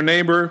towards our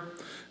neighbor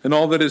and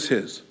all that is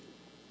his.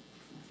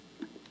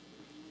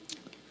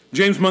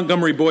 James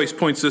Montgomery Boyce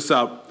points this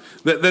out,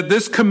 that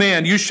this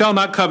command, you shall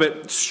not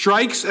covet,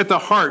 strikes at the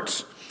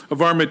heart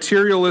of our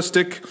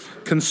materialistic,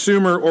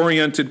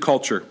 consumer-oriented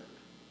culture,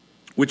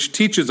 which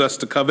teaches us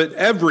to covet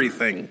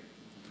everything.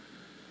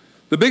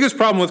 The biggest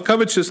problem with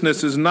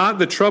covetousness is not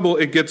the trouble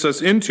it gets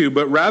us into,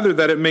 but rather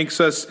that it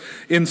makes us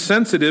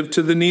insensitive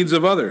to the needs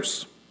of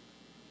others.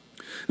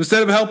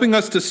 Instead of helping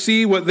us to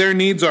see what their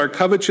needs are,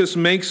 covetous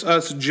makes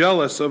us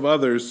jealous of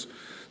others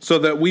so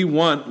that we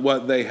want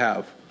what they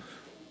have.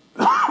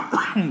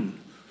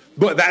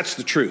 But that's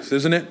the truth,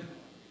 isn't it?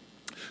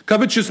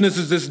 Covetousness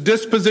is this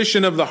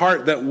disposition of the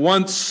heart that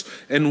wants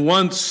and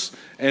wants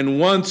and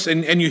wants.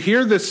 And you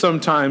hear this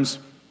sometimes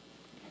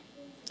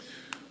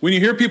when you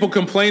hear people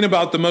complain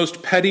about the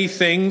most petty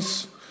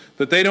things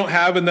that they don't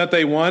have and that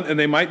they want, and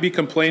they might be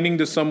complaining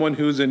to someone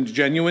who's in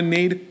genuine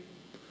need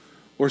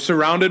or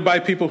surrounded by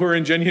people who are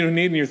in genuine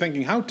need, and you're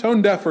thinking, how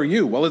tone deaf are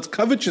you? Well, it's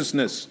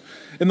covetousness.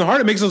 In the heart,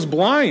 it makes us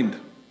blind.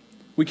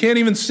 We can't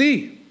even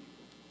see.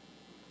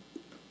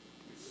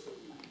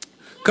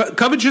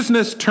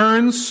 Covetousness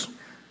turns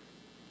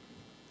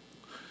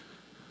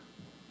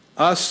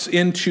us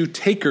into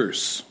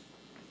takers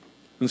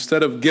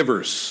instead of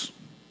givers.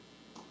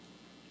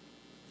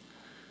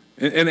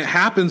 And it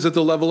happens at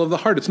the level of the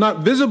heart. It's not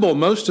visible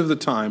most of the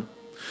time.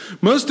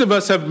 Most of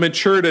us have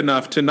matured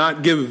enough to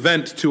not give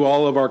vent to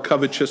all of our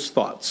covetous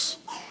thoughts.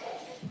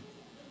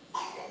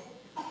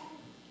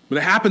 But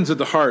it happens at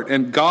the heart,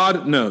 and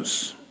God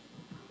knows.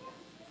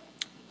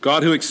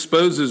 God who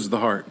exposes the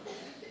heart.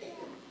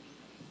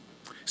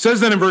 It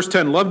says then in verse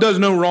 10, love does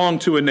no wrong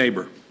to a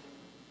neighbor.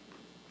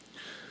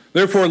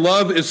 Therefore,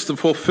 love is the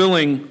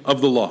fulfilling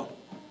of the law.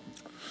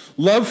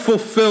 Love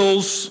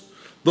fulfills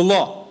the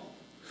law.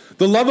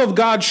 The love of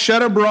God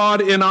shed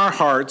abroad in our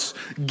hearts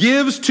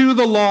gives to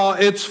the law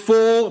its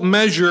full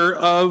measure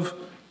of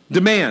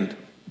demand.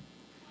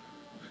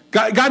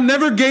 God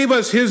never gave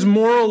us his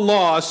moral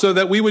law so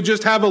that we would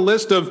just have a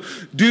list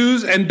of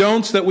do's and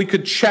don'ts that we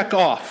could check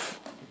off.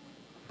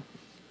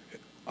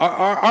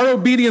 Our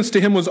obedience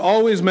to him was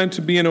always meant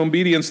to be an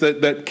obedience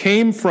that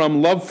came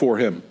from love for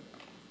him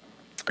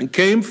and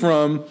came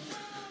from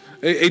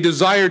a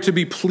desire to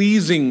be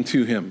pleasing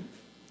to him.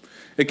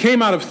 It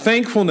came out of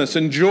thankfulness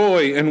and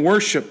joy and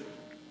worship.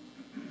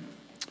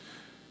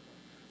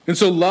 And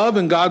so love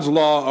and God's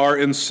law are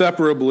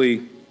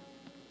inseparably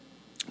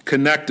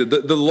connected.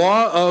 The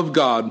law of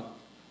God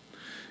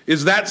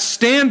is that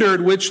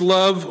standard which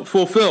love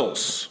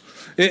fulfills.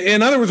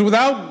 In other words,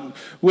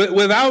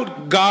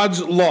 without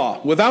God's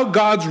law, without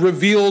God's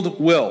revealed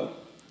will,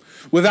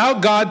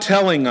 without God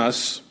telling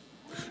us,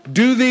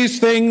 do these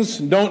things,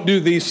 don't do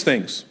these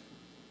things.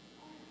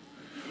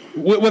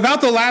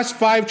 Without the last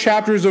 5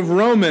 chapters of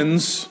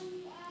Romans,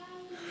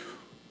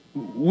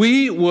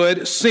 we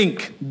would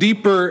sink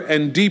deeper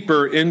and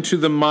deeper into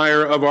the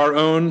mire of our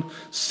own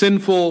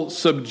sinful,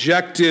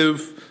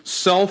 subjective,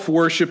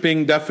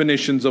 self-worshiping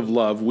definitions of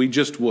love. We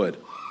just would.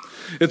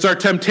 It's our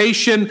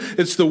temptation.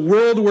 It's the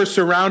world we're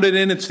surrounded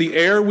in. It's the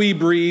air we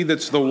breathe.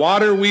 It's the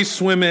water we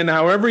swim in.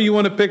 However you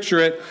want to picture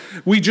it,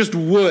 we just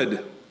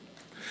would.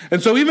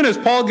 And so even as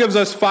Paul gives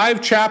us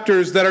 5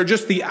 chapters that are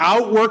just the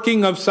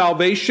outworking of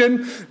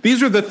salvation,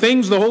 these are the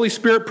things the Holy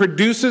Spirit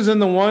produces in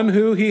the one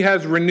who he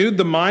has renewed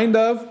the mind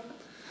of,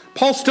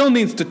 Paul still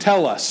needs to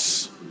tell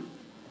us.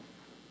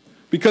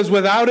 Because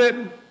without it,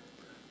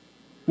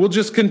 we'll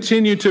just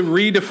continue to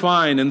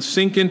redefine and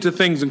sink into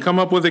things and come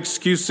up with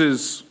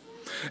excuses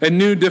and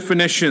new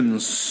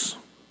definitions.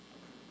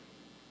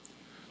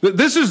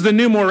 This is the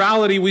new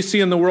morality we see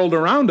in the world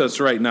around us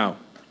right now.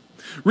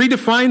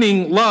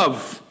 Redefining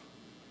love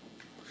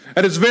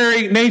at its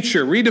very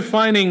nature,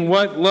 redefining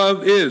what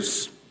love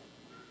is.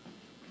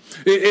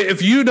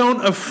 If you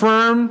don't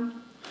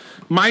affirm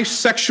my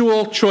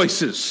sexual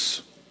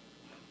choices,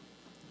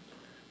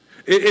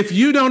 if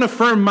you don't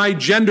affirm my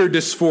gender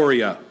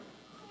dysphoria,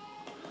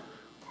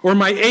 or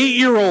my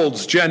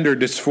 8-year-old's gender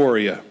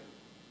dysphoria,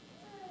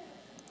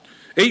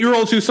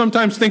 8-year-olds who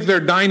sometimes think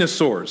they're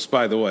dinosaurs,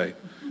 by the way.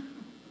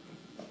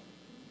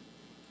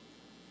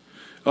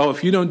 Oh,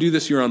 if you don't do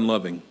this, you're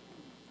unloving.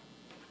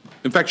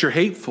 In fact, you're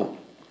hateful.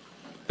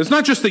 It's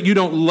not just that you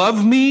don't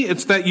love me,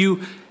 it's that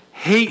you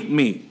hate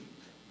me.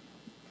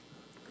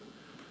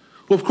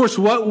 Well, of course,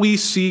 what we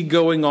see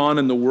going on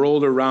in the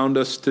world around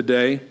us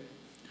today,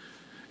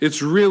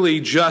 it's really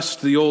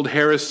just the old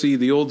heresy,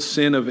 the old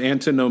sin of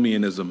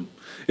antinomianism.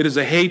 It is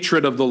a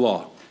hatred of the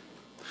law.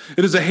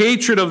 It is a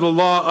hatred of the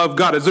law of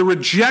God. It's a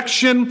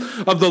rejection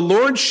of the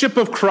lordship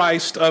of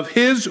Christ, of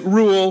his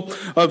rule,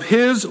 of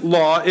his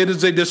law. It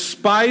is a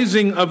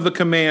despising of the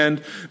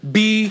command,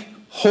 be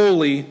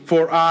holy,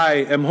 for I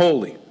am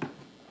holy.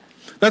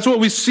 That's what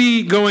we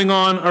see going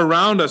on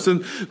around us.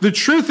 And the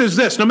truth is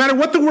this: no matter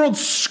what the world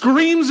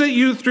screams at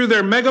you through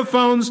their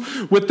megaphones,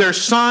 with their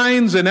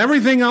signs and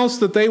everything else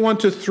that they want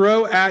to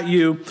throw at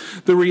you,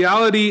 the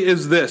reality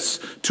is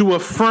this: to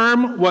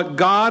affirm what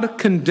God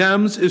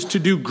condemns is to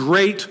do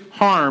great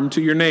harm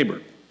to your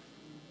neighbor.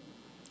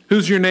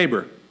 Who's your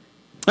neighbor?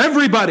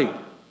 Everybody.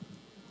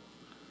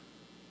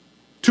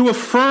 To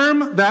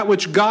affirm that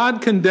which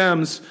God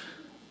condemns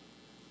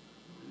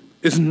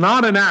is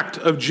not an act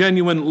of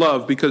genuine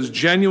love, because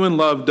genuine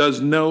love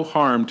does no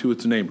harm to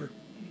its neighbor.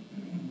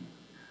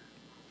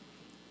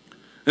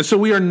 And so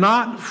we are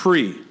not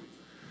free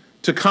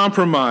to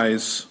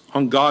compromise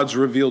on God's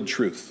revealed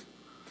truth.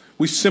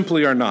 We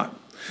simply are not.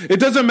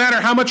 It doesn't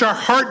matter how much our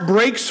heart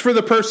breaks for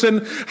the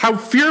person, how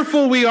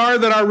fearful we are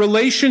that our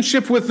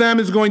relationship with them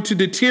is going to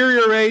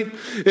deteriorate,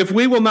 if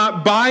we will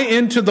not buy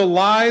into the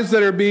lies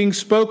that are being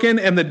spoken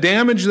and the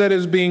damage that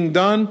is being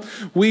done,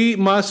 we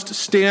must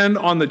stand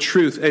on the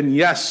truth. And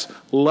yes,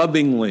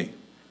 lovingly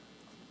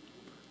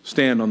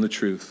stand on the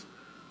truth.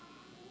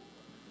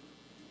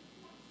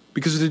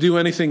 Because to do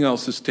anything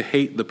else is to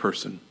hate the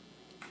person.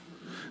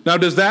 Now,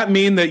 does that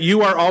mean that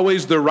you are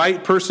always the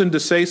right person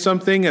to say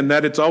something and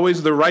that it's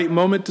always the right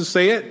moment to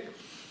say it?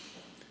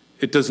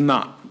 It does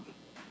not.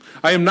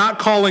 I am not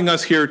calling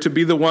us here to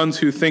be the ones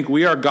who think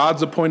we are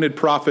God's appointed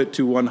prophet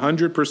to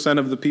 100%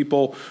 of the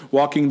people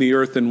walking the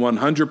earth in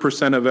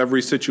 100% of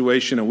every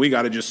situation, and we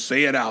got to just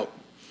say it out.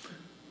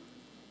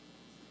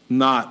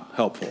 Not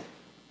helpful.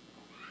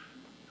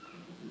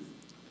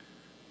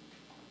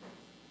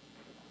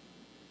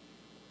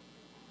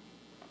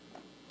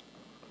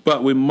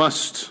 But we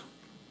must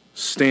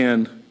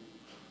stand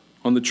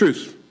on the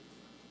truth.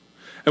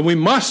 And we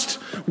must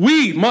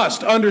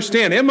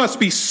understand, it must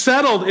be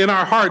settled in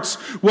our hearts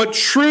what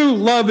true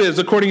love is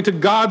according to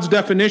God's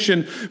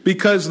definition,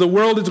 because the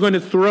world is going to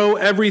throw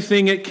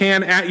everything it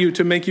can at you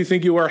to make you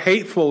think you are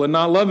hateful and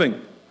not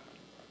loving.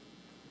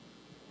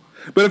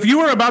 But if you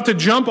are about to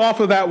jump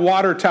off of that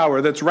water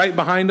tower that's right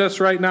behind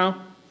us right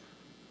now,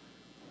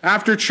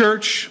 after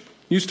church,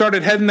 you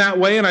started heading that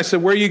way, and I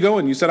said, "Where are you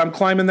going?" You said, "I'm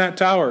climbing that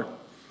tower."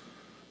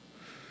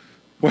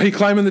 "Why are you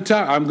climbing the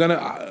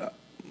tower?"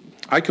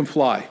 I can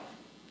fly.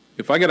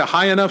 If I get a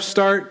high enough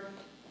start,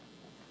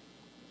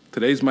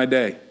 today's my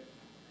day.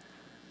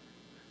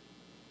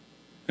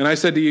 And I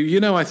said to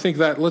you, I think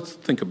that, let's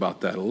think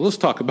about that. Let's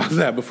talk about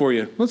that before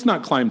let's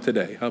not climb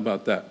today. How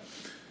about that?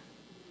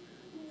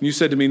 And you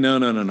said to me,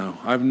 no.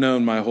 I've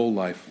known my whole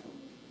life.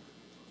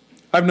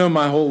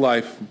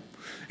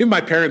 Even my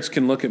parents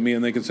can look at me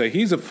and they can say,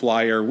 he's a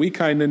flyer. We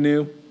kind of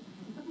knew.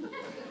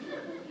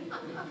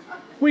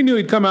 We knew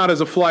he'd come out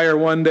as a flyer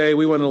one day.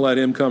 We wouldn't let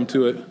him come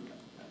to it.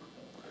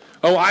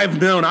 Oh,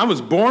 I've known. I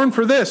was born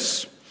for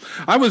this.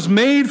 I was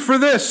made for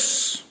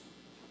this.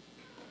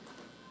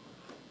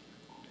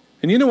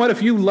 And you know what?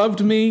 If you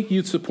loved me,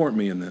 you'd support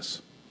me in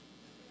this.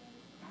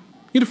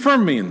 You'd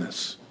affirm me in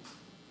this.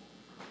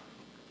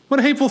 What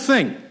a hateful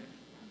thing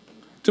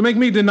to make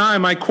me deny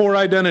my core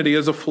identity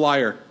as a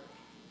flyer.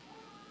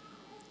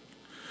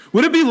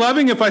 Would it be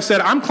loving if I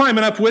said, I'm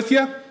climbing up with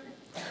you?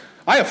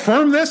 I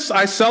affirm this.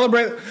 I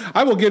celebrate.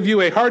 I will give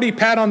you a hearty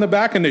pat on the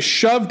back and a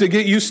shove to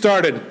get you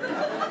started.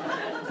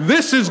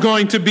 This is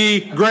going to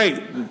be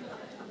great.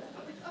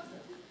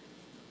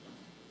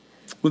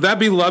 Would that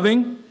be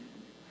loving?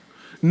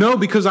 No,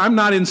 because I'm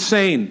not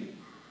insane.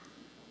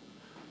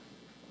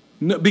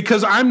 No,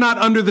 because I'm not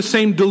under the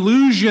same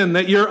delusion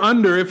that you're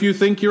under if you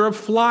think you're a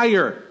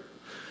flyer.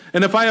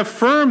 And if I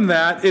affirm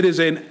that, it is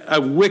a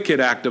wicked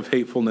act of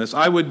hatefulness.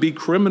 I would be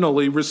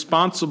criminally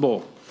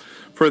responsible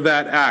for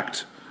that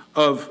act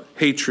of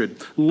hatred.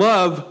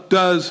 Love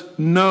does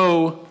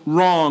no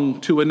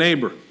wrong to a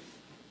neighbor.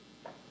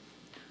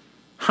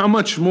 How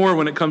much more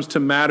when it comes to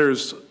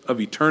matters of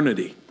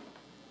eternity?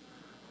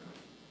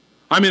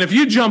 I mean, if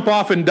you jump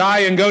off and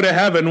die and go to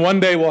heaven, one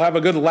day we'll have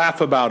a good laugh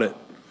about it.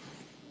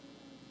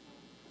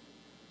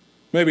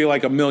 Maybe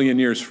like 1,000,000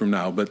 years from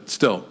now, but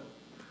still.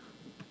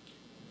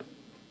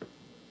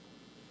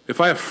 If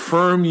I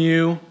affirm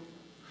you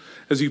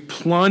as you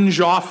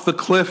plunge off the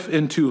cliff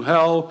into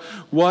hell,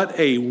 what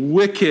a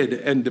wicked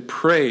and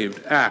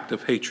depraved act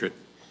of hatred.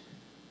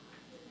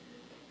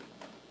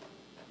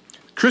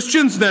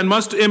 Christians then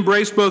must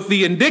embrace both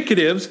the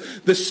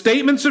indicatives, the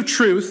statements of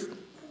truth,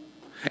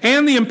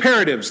 and the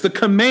imperatives, the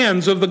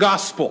commands of the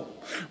gospel.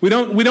 We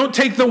don't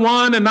take the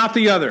one and not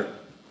the other.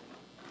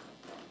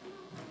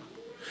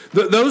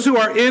 Those who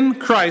are in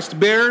Christ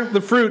bear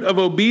the fruit of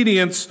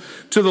obedience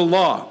to the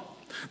law.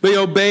 They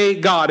obey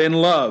God in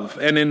love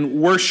and in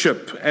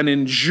worship and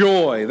in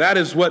joy. That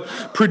is what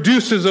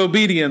produces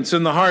obedience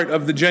in the heart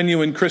of the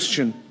genuine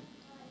Christian.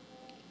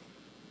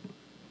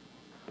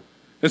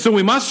 And so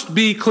we must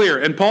be clear,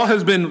 and Paul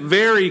has been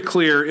very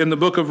clear in the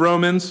book of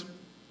Romans.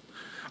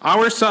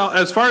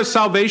 As far as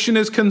salvation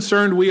is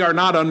concerned, we are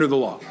not under the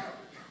law.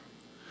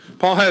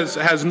 Paul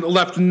has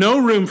left no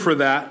room for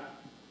that,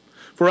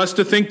 for us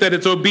to think that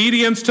it's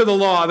obedience to the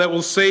law that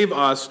will save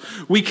us.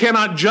 We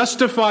cannot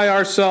justify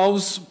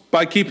ourselves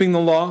by keeping the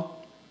law.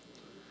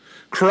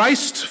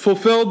 Christ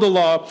fulfilled the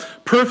law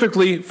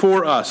perfectly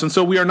for us. And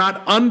so we are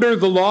not under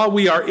the law,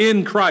 we are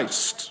in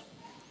Christ.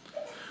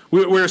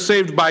 We're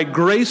saved by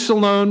grace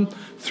alone,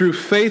 through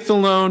faith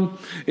alone,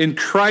 in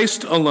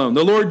Christ alone.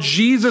 The Lord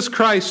Jesus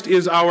Christ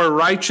is our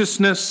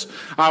righteousness,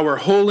 our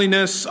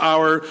holiness,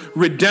 our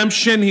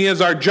redemption. He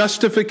is our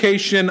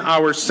justification,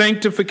 our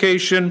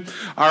sanctification,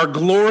 our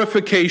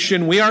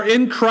glorification. We are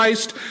in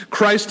Christ.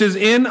 Christ is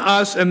in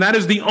us, and that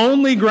is the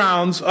only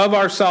grounds of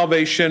our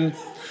salvation,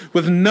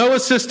 with no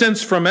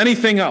assistance from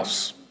anything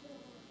else.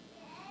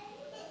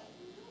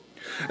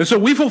 And so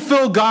we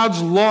fulfill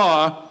God's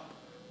law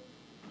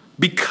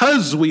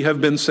because we have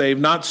been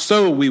saved, not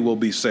so we will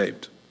be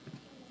saved.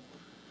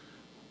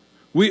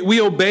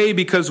 We obey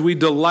because we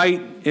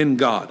delight in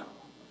God.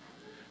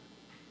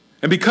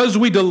 And because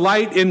we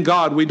delight in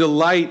God, we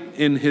delight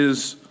in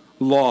his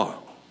law.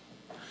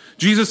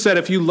 Jesus said,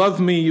 if you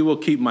love me, you will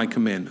keep my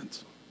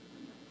commandments.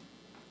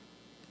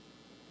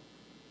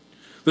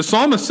 The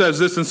psalmist says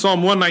this in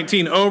Psalm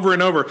 119 over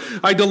and over.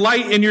 I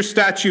delight in your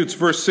statutes,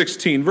 verse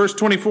 16. Verse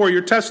 24,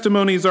 your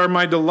testimonies are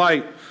my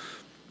delight.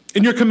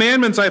 In your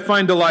commandments I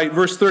find delight,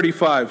 verse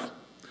 35.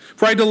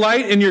 For I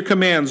delight in your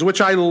commands, which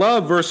I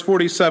love, verse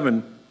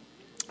 47.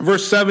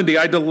 Verse 70,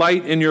 I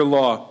delight in your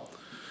law.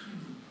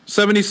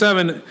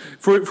 77,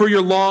 for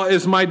your law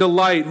is my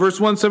delight.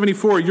 Verse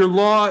 174, your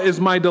law is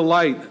my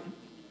delight.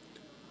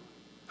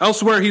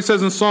 Elsewhere he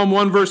says in Psalm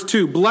 1, verse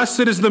 2,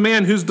 blessed is the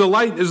man whose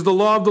delight is the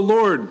law of the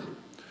Lord,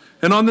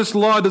 and on this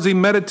law does he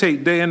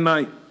meditate day and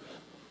night.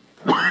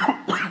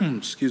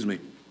 Excuse me.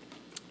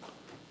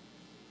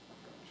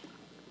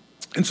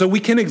 And so we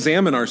can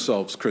examine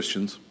ourselves,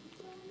 Christians.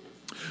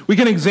 We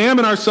can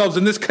examine ourselves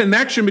in this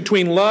connection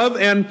between love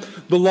and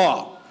the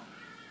law.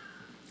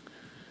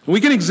 We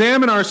can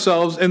examine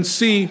ourselves and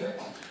see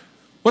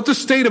what the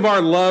state of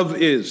our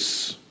love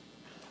is.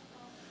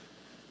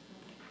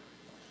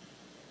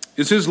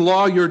 Is his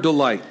law your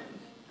delight?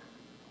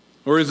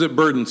 Or is it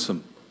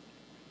burdensome?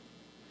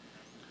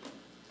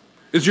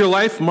 Is your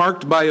life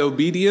marked by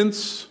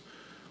obedience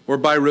or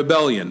by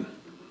rebellion?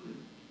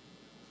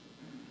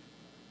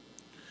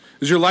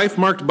 Is your life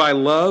marked by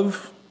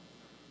love?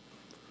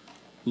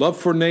 Love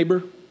for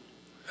neighbor,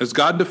 as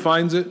God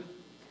defines it?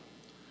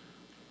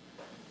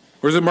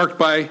 Or is it marked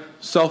by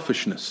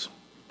selfishness?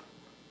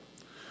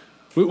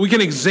 We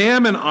can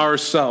examine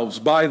ourselves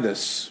by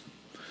this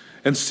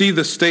and see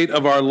the state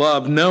of our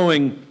love,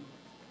 knowing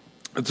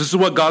that this is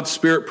what God's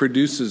Spirit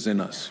produces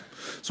in us.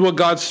 This is what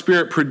God's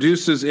Spirit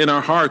produces in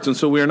our hearts, and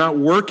so we are not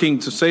working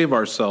to save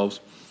ourselves.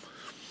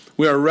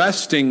 We are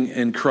resting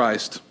in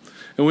Christ.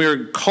 And we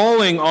are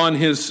calling on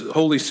his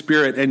Holy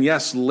Spirit and,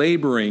 yes,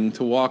 laboring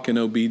to walk in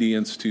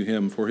obedience to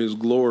him for his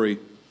glory,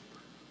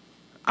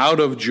 out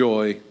of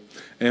joy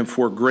and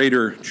for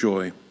greater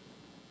joy.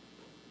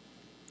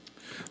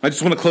 I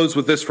just want to close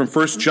with this from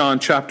 1 John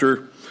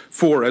chapter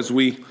 4 as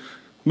we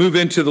move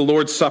into the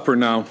Lord's Supper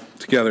now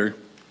together.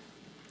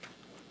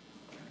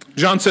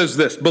 John says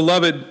this,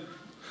 "Beloved,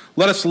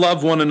 let us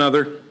love one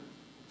another.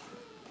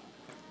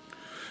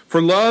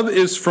 For love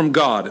is from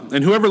God,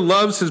 and whoever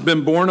loves has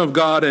been born of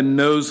God and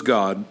knows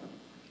God.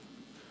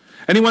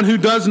 Anyone who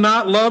does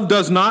not love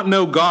does not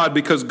know God,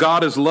 because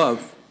God is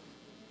love.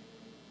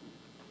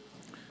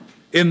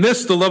 In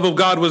this the love of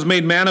God was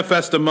made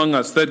manifest among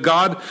us, that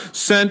God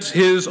sent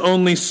his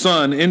only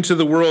Son into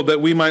the world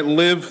that we might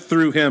live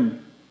through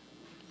him.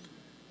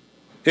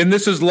 And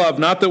this is love,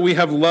 not that we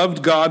have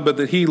loved God, but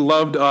that he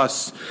loved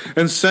us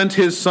and sent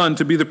his Son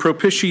to be the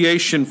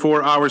propitiation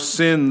for our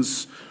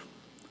sins.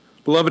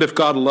 Beloved, if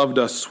God loved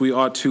us, we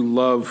ought to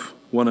love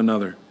one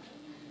another."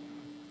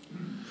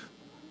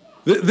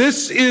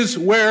 This is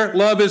where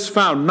love is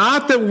found.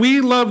 Not that we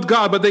loved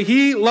God, but that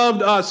he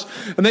loved us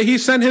and that he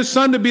sent his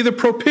Son to be the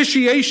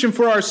propitiation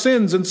for our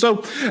sins. And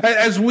so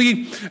as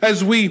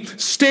we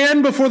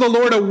stand before the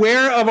Lord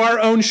aware of our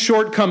own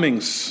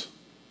shortcomings,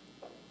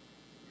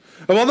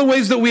 of all the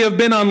ways that we have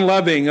been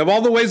unloving, of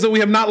all the ways that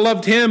we have not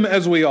loved him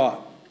as we ought,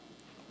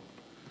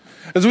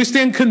 as we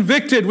stand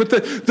convicted with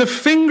the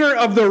finger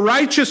of the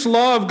righteous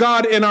law of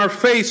God in our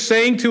face,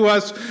 saying to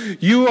us,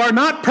 you are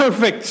not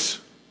perfect.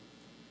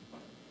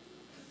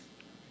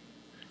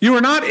 You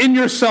are not in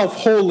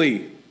yourself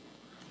holy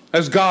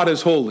as God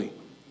is holy.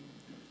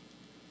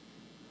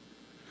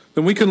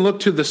 Then we can look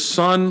to the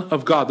Son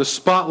of God, the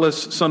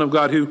spotless Son of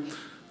God who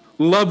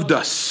loved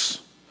us.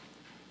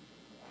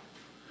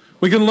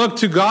 We can look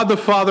to God the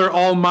Father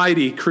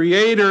Almighty,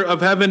 creator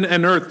of heaven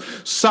and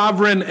earth,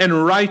 sovereign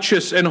and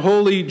righteous and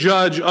holy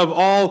judge of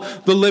all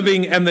the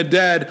living and the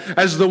dead,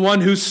 as the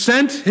one who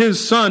sent his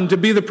Son to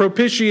be the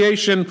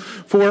propitiation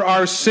for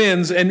our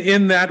sins. And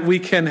in that we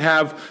can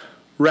have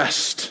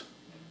rest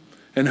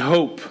and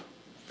hope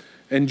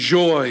and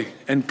joy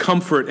and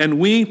comfort. And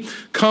we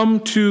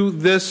come to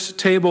this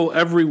table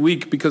every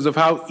week because of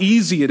how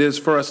easy it is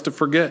for us to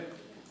forget.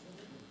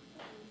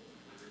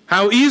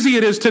 How easy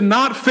it is to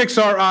not fix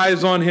our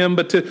eyes on him,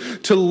 but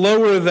to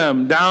lower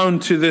them down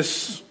to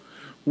this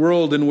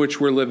world in which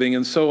we're living,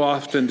 and so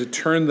often to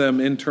turn them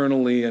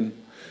internally and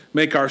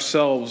make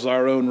ourselves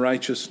our own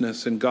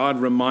righteousness. And God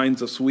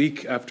reminds us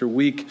week after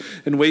week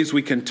in ways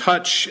we can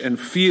touch and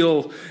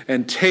feel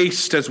and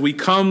taste as we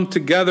come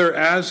together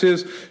as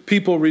his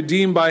people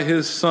redeemed by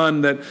his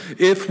Son, that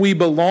if we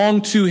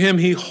belong to him,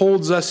 he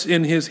holds us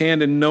in his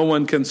hand and no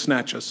one can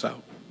snatch us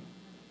out.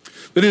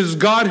 That it is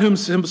God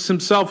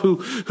himself who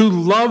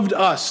loved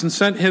us and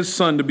sent his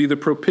Son to be the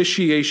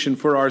propitiation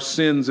for our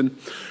sins. And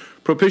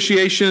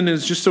propitiation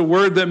is just a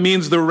word that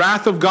means the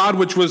wrath of God,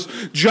 which was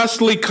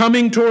justly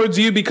coming towards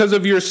you because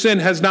of your sin,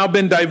 has now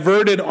been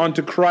diverted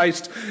onto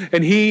Christ,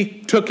 and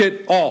he took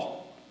it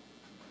all.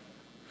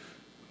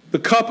 The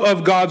cup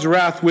of God's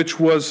wrath, which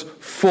was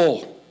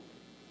full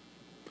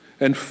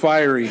and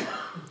fiery,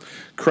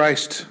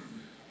 Christ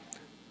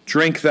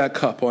drank that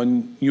cup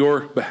on your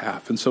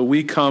behalf. And so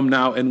we come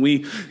now and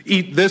we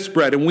eat this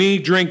bread and we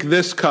drink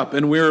this cup,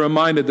 and we're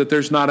reminded that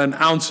there's not an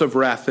ounce of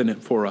wrath in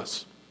it for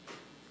us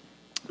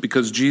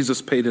because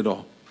Jesus paid it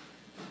all.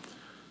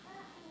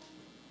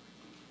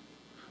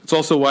 It's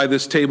also why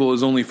this table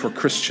is only for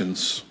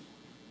Christians.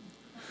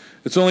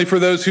 It's only for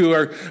those who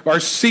are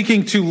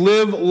seeking to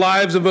live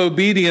lives of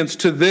obedience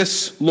to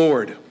this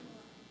Lord,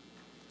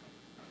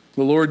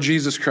 the Lord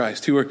Jesus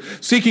Christ, who are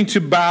seeking to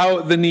bow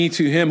the knee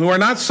to him, who are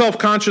not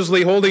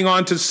self-consciously holding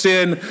on to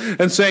sin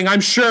and saying, I'm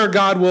sure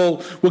God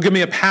will give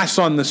me a pass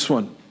on this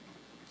one.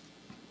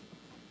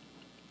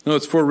 No,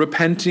 it's for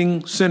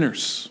repenting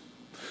sinners,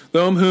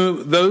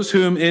 those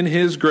whom in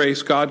his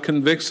grace God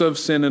convicts of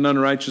sin and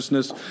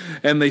unrighteousness,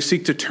 and they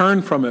seek to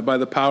turn from it by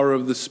the power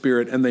of the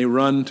Spirit, and they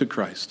run to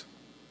Christ.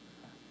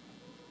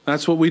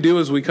 That's what we do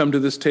as we come to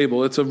this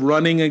table. It's a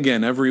running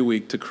again every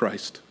week to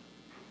Christ,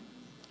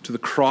 to the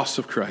cross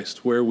of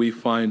Christ, where we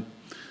find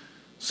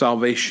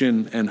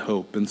salvation and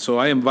hope. And so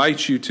I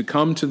invite you to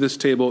come to this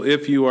table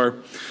if you are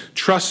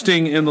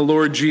trusting in the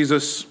Lord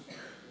Jesus.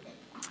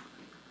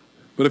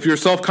 But if you're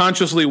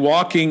self-consciously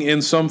walking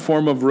in some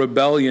form of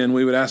rebellion,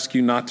 we would ask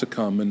you not to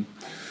come. And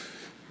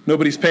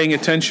nobody's paying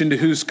attention to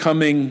who's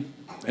coming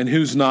and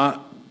who's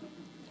not.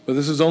 But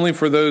this is only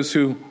for those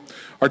who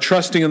are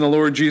trusting in the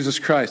Lord Jesus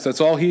Christ.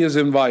 That's all he has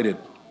invited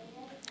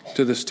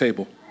to this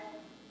table.